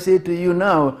I'm going to say to you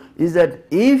now is that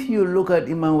if you look at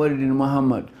Imam Deen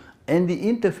Muhammed and the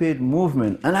interfaith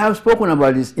movement, and I have spoken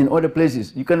about this in other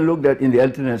places, you can look that in the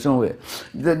internet somewhere.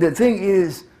 The thing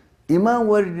is, Imam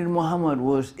Deen Muhammed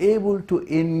was able to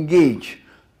engage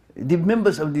the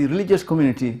members of the religious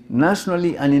community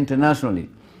nationally and internationally.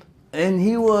 And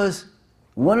he was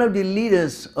one of the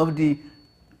leaders of the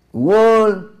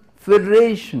World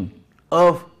Federation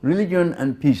of Religion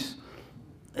and Peace.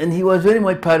 And he was very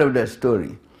much part of that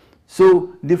story.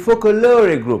 So the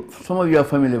Folklore group, some of you are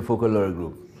familiar with Folklore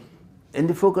group. And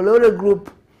the Folklore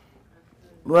group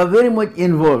were very much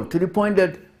involved to the point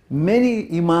that many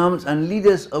imams and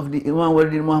leaders of the Imam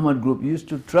Deen Muhammad group used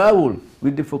to travel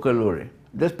with the Folklore.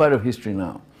 That's part of history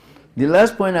now. The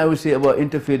last point I would say about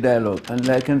interfaith dialogue, and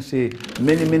I can say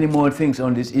many, many more things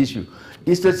on this issue,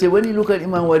 is to say when you look at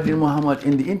Imam Deen Muhammad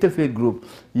in the interfaith group,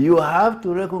 you have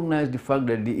to recognize the fact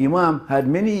that the Imam had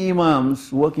many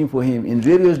Imams working for him in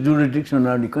various jurisdictions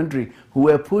around the country who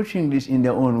were pushing this in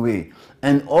their own way.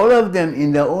 And all of them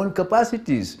in their own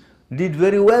capacities did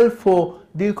very well for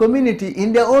the community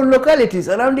in their own localities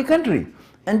around the country.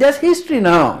 And that's history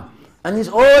now. And it's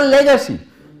all legacy.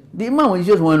 The Imam is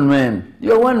just one man.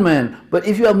 You're one man. But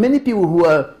if you have many people who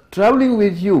are traveling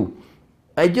with you,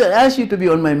 I just ask you to be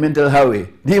on my mental highway.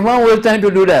 The Imam was trying to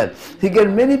do that. He got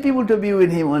many people to be with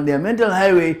him on their mental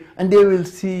highway, and they will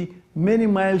see many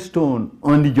milestones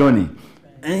on the journey.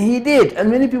 And he did, and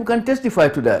many people can testify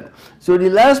to that. So the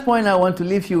last point I want to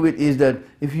leave you with is that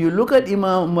if you look at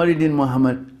Imam Deen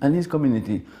Muhammad and his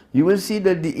community, you will see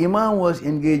that the Imam was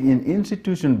engaged in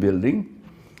institution building.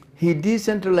 He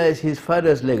decentralized his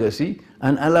father's legacy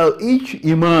and allowed each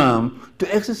Imam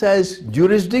to exercise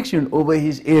jurisdiction over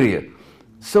his area.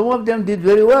 Some of them did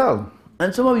very well,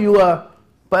 and some of you are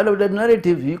part of that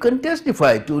narrative. You can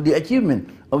testify to the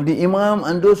achievement of the Imam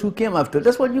and those who came after.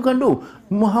 That's what you can do.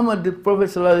 Muhammad, the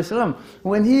Prophet ﷺ,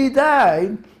 when he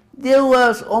died, there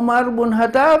was Omar ibn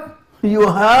Khattab, you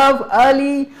have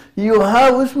Ali, you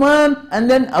have Usman, and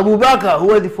then Abu Bakr, who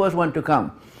was the first one to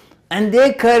come. And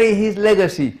they carry his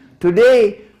legacy.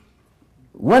 Today,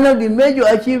 one of the major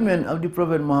achievements of the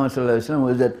Prophet Muhammad ﷺ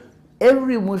was that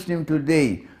every Muslim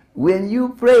today, when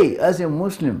you pray as a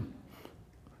Muslim,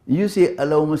 you say,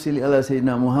 Allahumma salli ala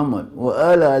Sayyidina Muhammad wa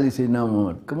ala ali Sayyidina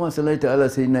Muhammad. Kama sallaita ala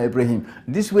Sayyidina Ibrahim.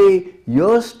 This way,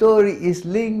 your story is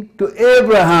linked to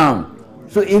Abraham.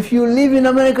 So if you live in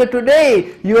America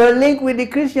today, you are linked with the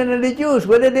Christian and the Jews,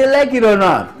 whether they like it or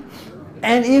not.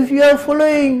 And if you are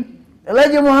following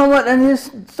Elijah Muhammad and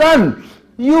his son,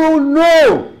 you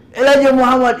know Elijah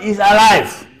Muhammad is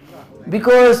alive.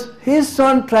 Because his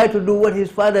son tried to do what his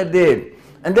father did.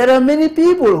 And there are many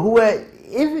people who were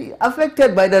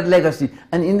affected by that legacy,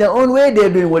 and in their own way they are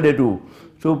doing what they do.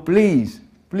 So please,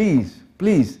 please,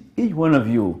 please, each one of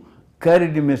you, carry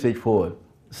the message forward.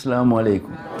 Assalamu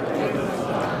alaikum.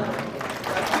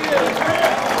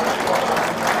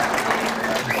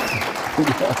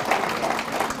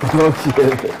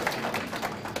 Okay.